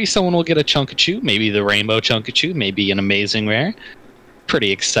 Maybe someone will get a Chunkachu, maybe the Rainbow Chunkachu, maybe an Amazing Rare.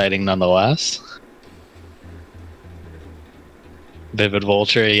 Pretty exciting nonetheless. Vivid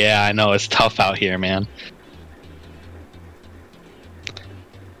Vulture, yeah, I know, it's tough out here, man.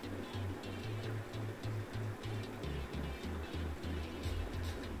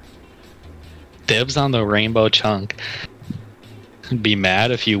 Dibs on the Rainbow Chunk. Be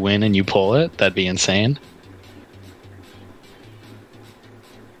mad if you win and you pull it. That'd be insane.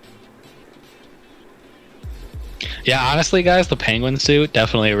 Yeah, honestly, guys, the penguin suit,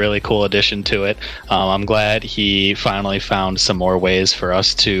 definitely a really cool addition to it. I'm glad he finally found some more ways for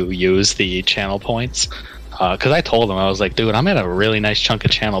us to use the channel points. Because I told him, I was like, dude, I'm at a really nice chunk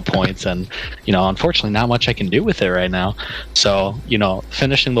of channel points, and, unfortunately not much I can do with it right now. So,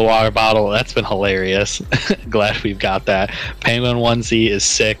 finishing the water bottle, that's been hilarious. Glad we've got that. Penguin onesie is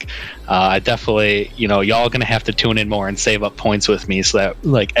sick. I definitely, y'all going to have to tune in more and save up points with me so that,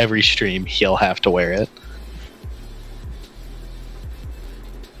 like, every stream he'll have to wear it.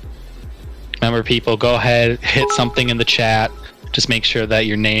 Remember, people, go ahead, hit something in the chat. Just make sure that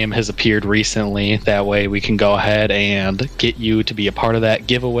your name has appeared recently. That way we can go ahead and get you to be a part of that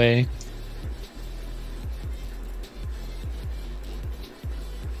giveaway.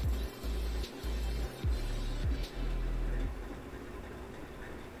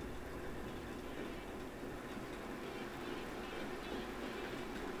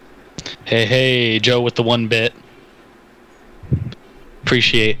 Hey, Joe with the 1 bit.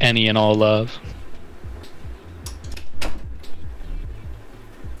 Appreciate any and all love.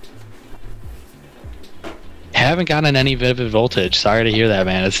 Haven't gotten any Vivid Voltage. Sorry to hear that,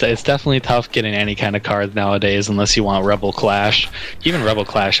 man. It's definitely tough getting any kind of card nowadays unless you want Rebel Clash. Even Rebel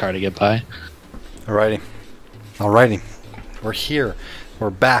Clash hard to get by. Alrighty. We're here. We're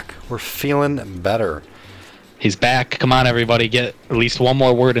back. We're feeling better. He's back. Come on, everybody. Get at least one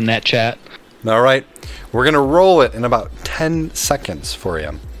more word in that chat. All right. We're going to roll it in about 10 seconds for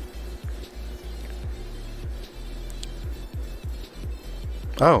you.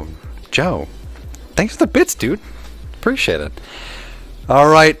 Oh, Joe. Thanks for the bits, dude. Appreciate it. All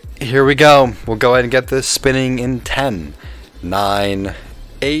right. Here we go. We'll go ahead and get this spinning in 10, 9,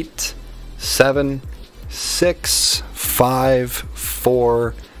 8, 7, 6, 5,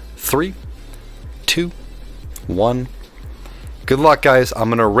 4, 3, 2, 1. Good luck, guys. I'm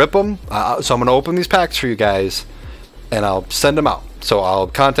going to rip them. So I'm going to open these packs for you guys, and I'll send them out. So I'll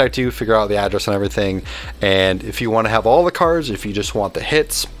contact you, figure out the address and everything. And if you want to have all the cards, if you just want the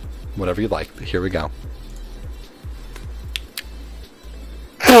hits, whatever you like. But here we go.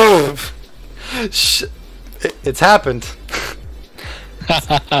 It's happened.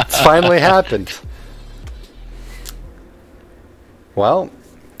 It's finally happened. Well,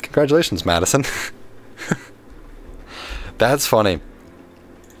 congratulations, Madison. That's funny.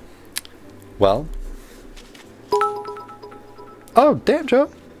 Well. Oh, damn,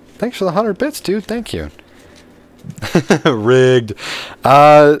 Joe. Thanks for the 100 bits, dude. Thank you. Rigged.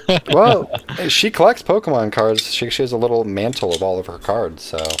 Well, she collects Pokemon cards. She has a little mantle of all of her cards,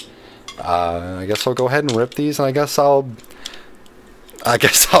 so I guess I'll go ahead and rip these, and I guess I'll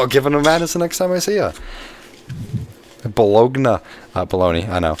give them to Madison next time I see ya. Bologna. Bologna,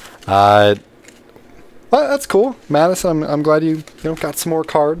 I know. Well, that's cool, Madison. I'm glad you got some more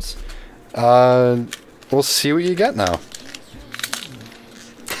cards. We'll see what you get now.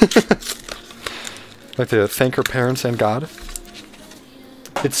 I'd like to thank her parents and God.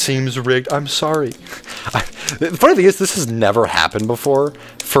 It seems rigged. I'm sorry. The funny thing is, this has never happened before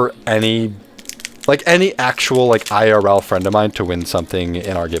for any actual IRL friend of mine to win something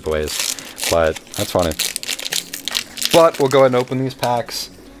in our giveaways. But that's funny. But we'll go ahead and open these packs.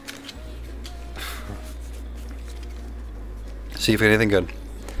 See if we get anything good.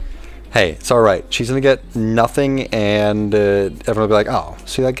 Hey, it's alright. She's going to get nothing, and everyone will be like, oh,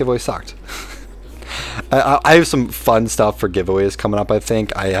 see, that giveaway sucked. I have some fun stuff for giveaways coming up, I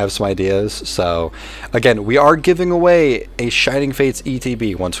think. I have some ideas. So, again, we are giving away a Shining Fates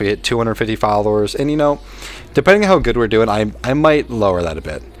ETB once we hit 250 followers. And, depending on how good we're doing, I might lower that a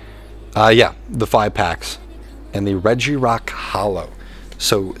bit. Yeah, the 5 packs. And the Regirock Hollow.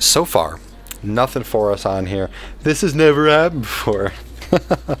 So far, nothing for us on here. This has never happened before.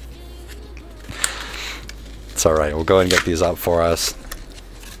 It's alright. We'll go ahead and get these up for us.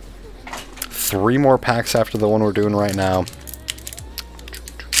 3 more packs after the one we're doing right now.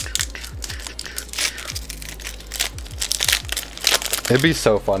 It'd be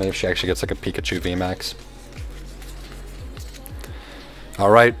so funny if she actually gets like a Pikachu VMAX.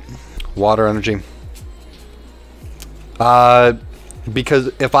 Alright. Water energy.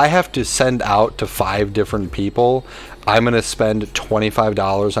 Because if I have to send out to 5 different people, I'm going to spend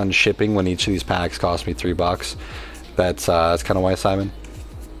 $25 on shipping when each of these packs cost me $3. That's kind of why, Simon.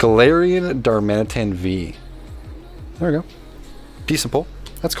 Galarian Darmanitan V. There we go. Decent pull.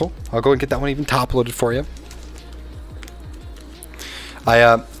 That's cool. I'll go and get that one even top loaded for you.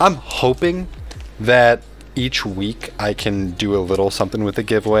 I'm hoping that each week I can do a little something with the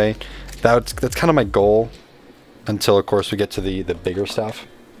giveaway. That's kind of my goal until, of course, we get to the bigger stuff.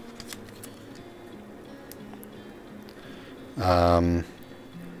 Yeah,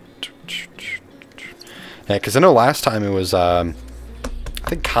 because I know last time it was I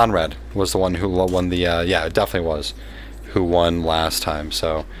think Conrad was the one who won the yeah, it definitely was who won last time.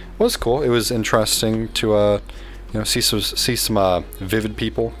 So it was cool. It was interesting to see some vivid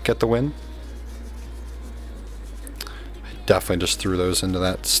people get the win. I definitely just threw those into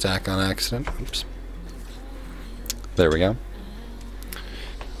that stack on accident. Oops. There we go.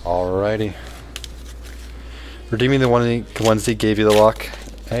 Alrighty. Redeeming the ones that gave you the luck.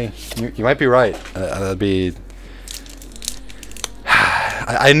 Hey, you might be right. That'd be...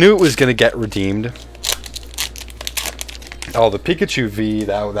 I knew it was going to get redeemed. Oh, the Pikachu V,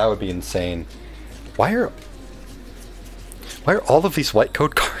 that would be insane. Why are all of these white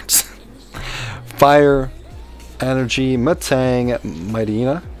code cards? Fire, Energy, Matang,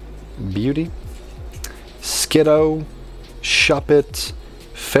 Mightyena, Beauty, Skiddo, Shuppet,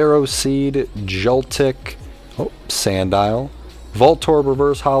 Ferroseed, Joltik, oh, Sandile, Voltorb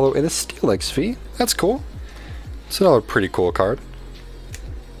Reverse Hollow, and a Steelix V. That's cool. It's another pretty cool card.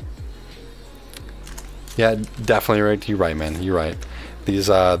 Yeah, definitely right. You're right, man. You're right. These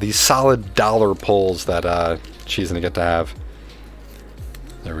solid dollar pulls that she's gonna get to have.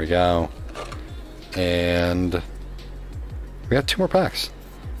 There we go. And we got 2 more packs.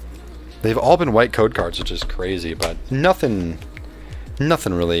 They've all been white code cards, which is crazy, but nothing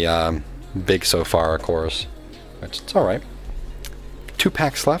really big so far, of course. It's alright. 2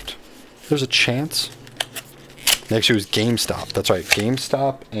 packs left. There's a chance. Actually, it was GameStop. That's right,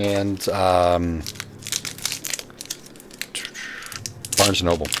 GameStop and Barnes &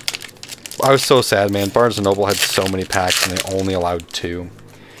 Noble. I was so sad, man. Barnes & Noble had so many packs and they only allowed 2.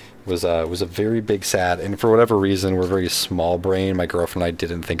 Was a very big sad, and for whatever reason, we're very small brain. My girlfriend and I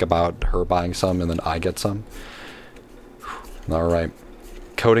didn't think about her buying some, and then I get some. All right,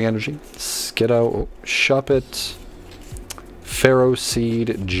 Coding Energy, Skiddo, Shuppet, Pharaoh Seed,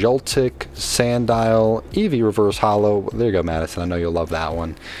 Joltik, Sandile, Eevee Reverse Hollow. There you go, Madison. I know you'll love that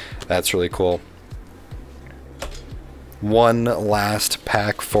one. That's really cool. One last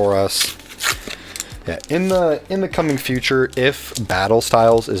pack for us. Yeah, in the coming future, if Battle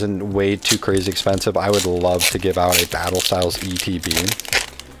Styles isn't way too crazy expensive, I would love to give out a Battle Styles ETB.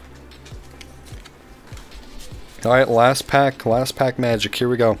 Alright, last pack magic, here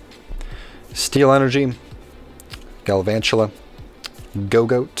we go. Steel Energy, Galvantula,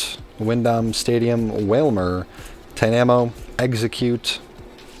 Gogoat, Windom Stadium, Whalmer, Tynamo, Execute,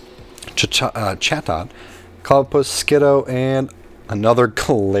 Chatot, Cloudpuss, Skiddo, and another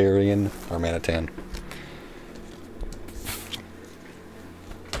Galarian Armanitan.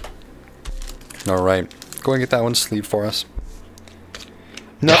 Alright, go and get that one sleeved for us.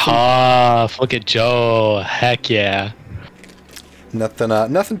 Tough. Look at Joe. Heck yeah.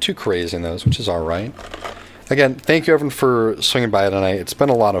 Nothing too crazy in those, which is alright. Again, thank you everyone for swinging by tonight. It's been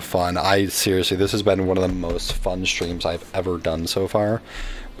a lot of fun. Seriously, this has been one of the most fun streams I've ever done so far.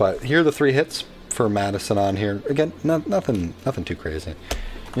 But here are the 3 hits for Madison on here. Again, nothing too crazy.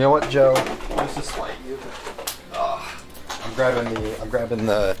 You know what, Joe? Just to spite you. I'm grabbing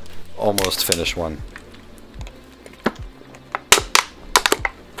the almost finished one.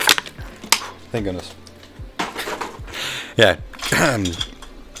 Thank goodness. Yeah.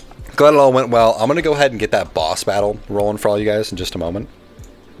 Glad it all went well. I'm gonna go ahead and get that boss battle rolling for all you guys in just a moment.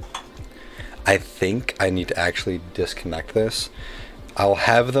 I think I need to actually disconnect this. I'll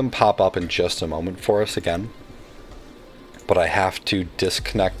have them pop up in just a moment for us again, but I have to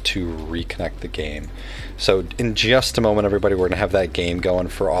disconnect to reconnect the game. So in just a moment, everybody, we're going to have that game going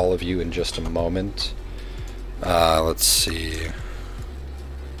for all of you in just a moment. Let's see.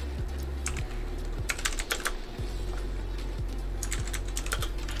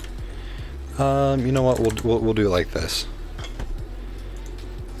 You know what? We'll do it like this.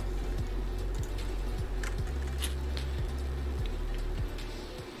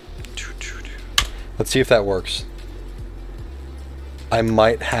 Let's see if that works. I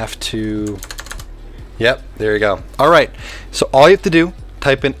might have to... Yep, there you go. Alright, so all you have to do,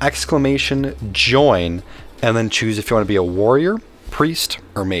 type in !join, and then choose if you want to be a warrior, priest,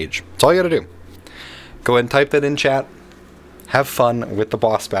 or mage. That's all you gotta do. Go ahead and type that in chat. Have fun with the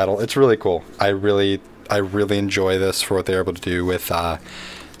boss battle. It's really cool. I really enjoy this for what they're able to do with the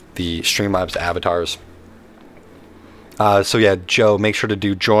Streamlabs avatars. So yeah, Joe, make sure to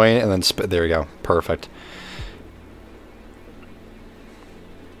do join and then there we go. Perfect.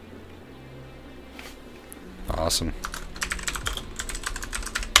 Awesome.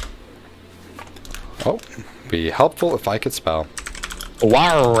 Oh, be helpful if I could spell.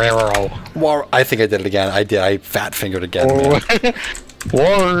 Warrior. I think I did it again. I did. I fat fingered again. Man.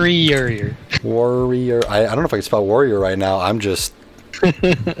 Warrior. Warrior. I don't know if I can spell warrior right now. I'm just...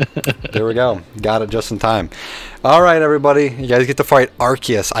 There we go. Got it just in time. All right, everybody. You guys get to fight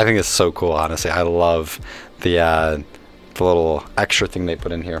Arceus. I think it's so cool, honestly. I love the little extra thing they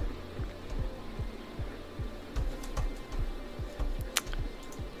put in here.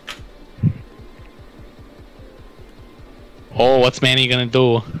 Oh, what's Manny gonna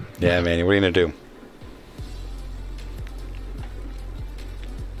do? Yeah, Manny, what are you gonna do?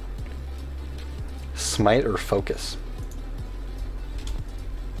 Smite or focus?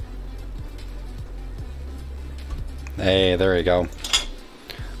 Hey, there you go.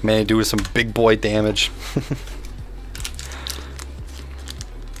 Manny doing some big boy damage.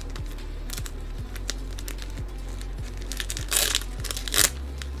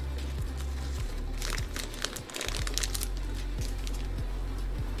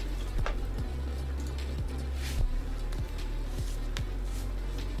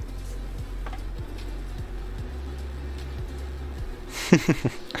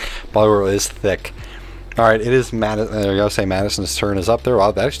 Balrog is thick. Alright, it is Madison. There you go. Say Madison's turn is up there.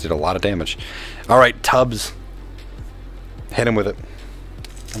 Wow, that actually did a lot of damage. Alright, Tubbs. Hit him with it.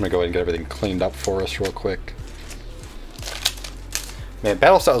 I'm going to go ahead and get everything cleaned up for us real quick. Man,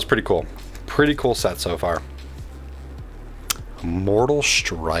 Battle Style is pretty cool. Pretty cool set so far. Mortal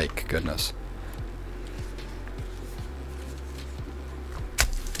Strike. Goodness.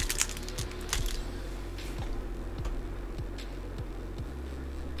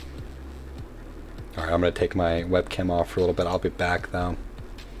 Alright, I'm going to take my webcam off for a little bit. I'll be back, though.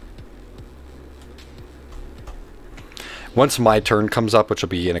 Once my turn comes up, which will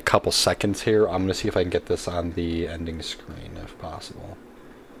be in a couple seconds here, I'm going to see if I can get this on the ending screen, if possible.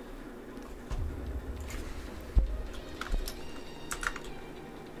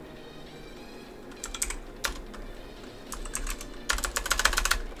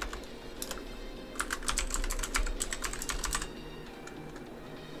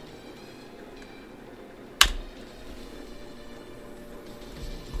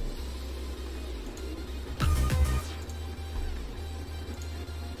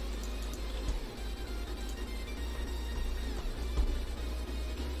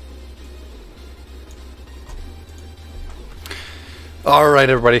 Alright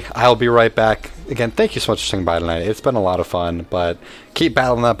everybody, I'll be right back. Again, thank you so much for swinging by tonight. It's been a lot of fun, but keep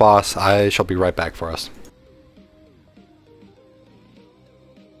battling that boss. I shall be right back for us.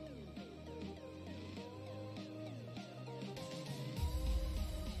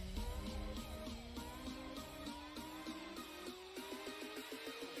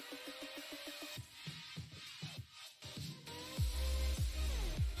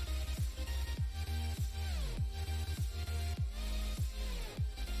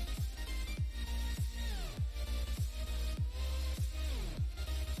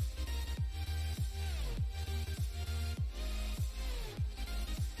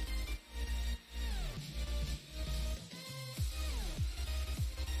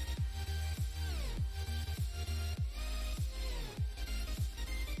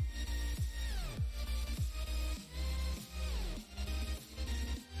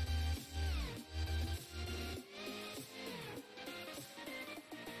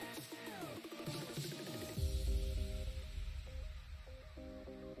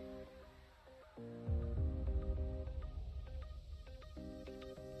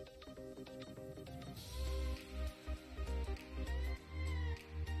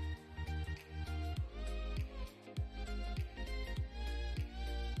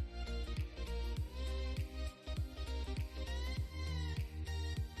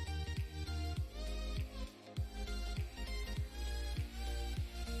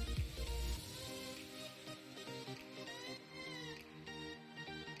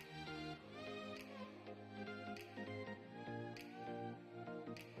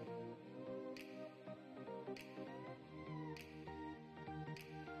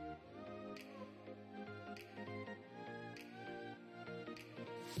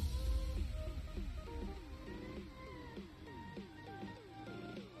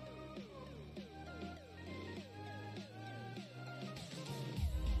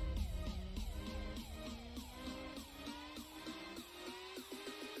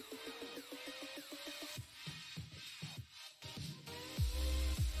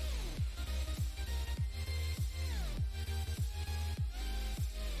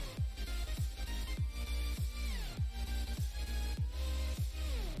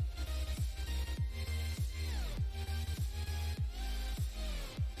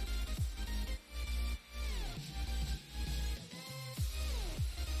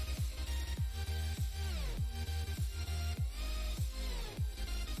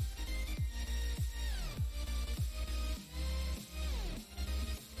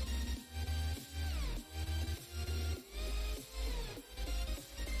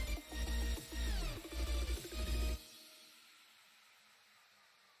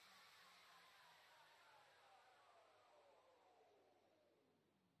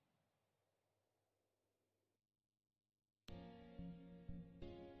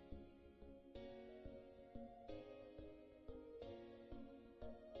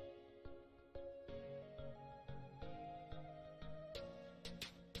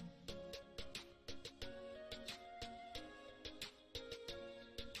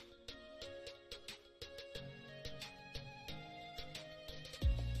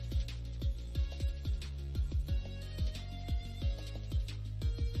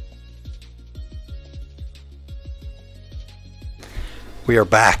 We are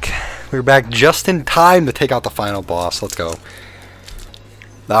back. We're back just in time to take out the final boss. Let's go.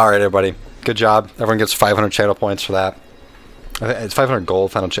 Alright, everybody. Good job. Everyone gets 500 channel points for that. It's 500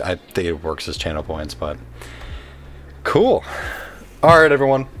 gold. I think it works as channel points, but... Cool. Alright,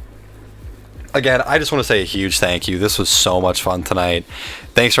 everyone. Again, I just want to say a huge thank you. This was so much fun tonight.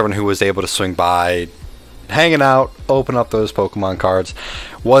 Thanks to everyone who was able to swing by, hanging out, open up those Pokemon cards.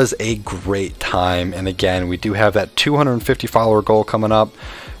 Was a great time. And again, we do have that 250 follower goal coming up.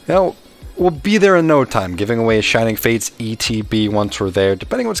 You know, we'll be there in no time, giving away Shining Fates ETB once we're there.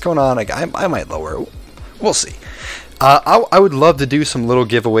 Depending on what's going on, I might lower it. We'll see. I would love to do some little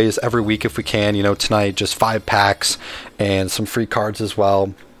giveaways every week if we can. You know, tonight just 5 packs and some free cards as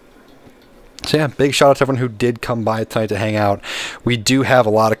well. So yeah, big shout out to everyone who did come by tonight to hang out. We do have a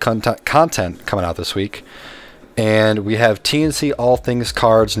lot of content coming out this week. And we have TNC All Things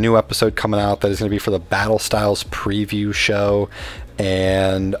Cards, new episode coming out that is going to be for the Battle Styles preview show.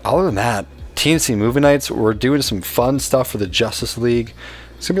 And other than that, TNC Movie Nights, we're doing some fun stuff for the Justice League.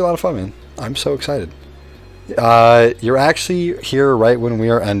 It's going to be a lot of fun, man. I'm so excited. You're actually here right when we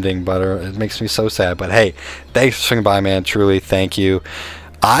are ending, Butter. It makes me so sad. But hey, thanks for swinging by, man. Truly, thank you.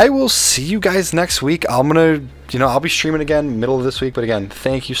 I will see you guys next week. I'm going to, I'll be streaming again middle of this week. But again,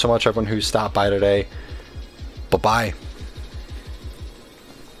 thank you so much, everyone who stopped by today. Bye-bye.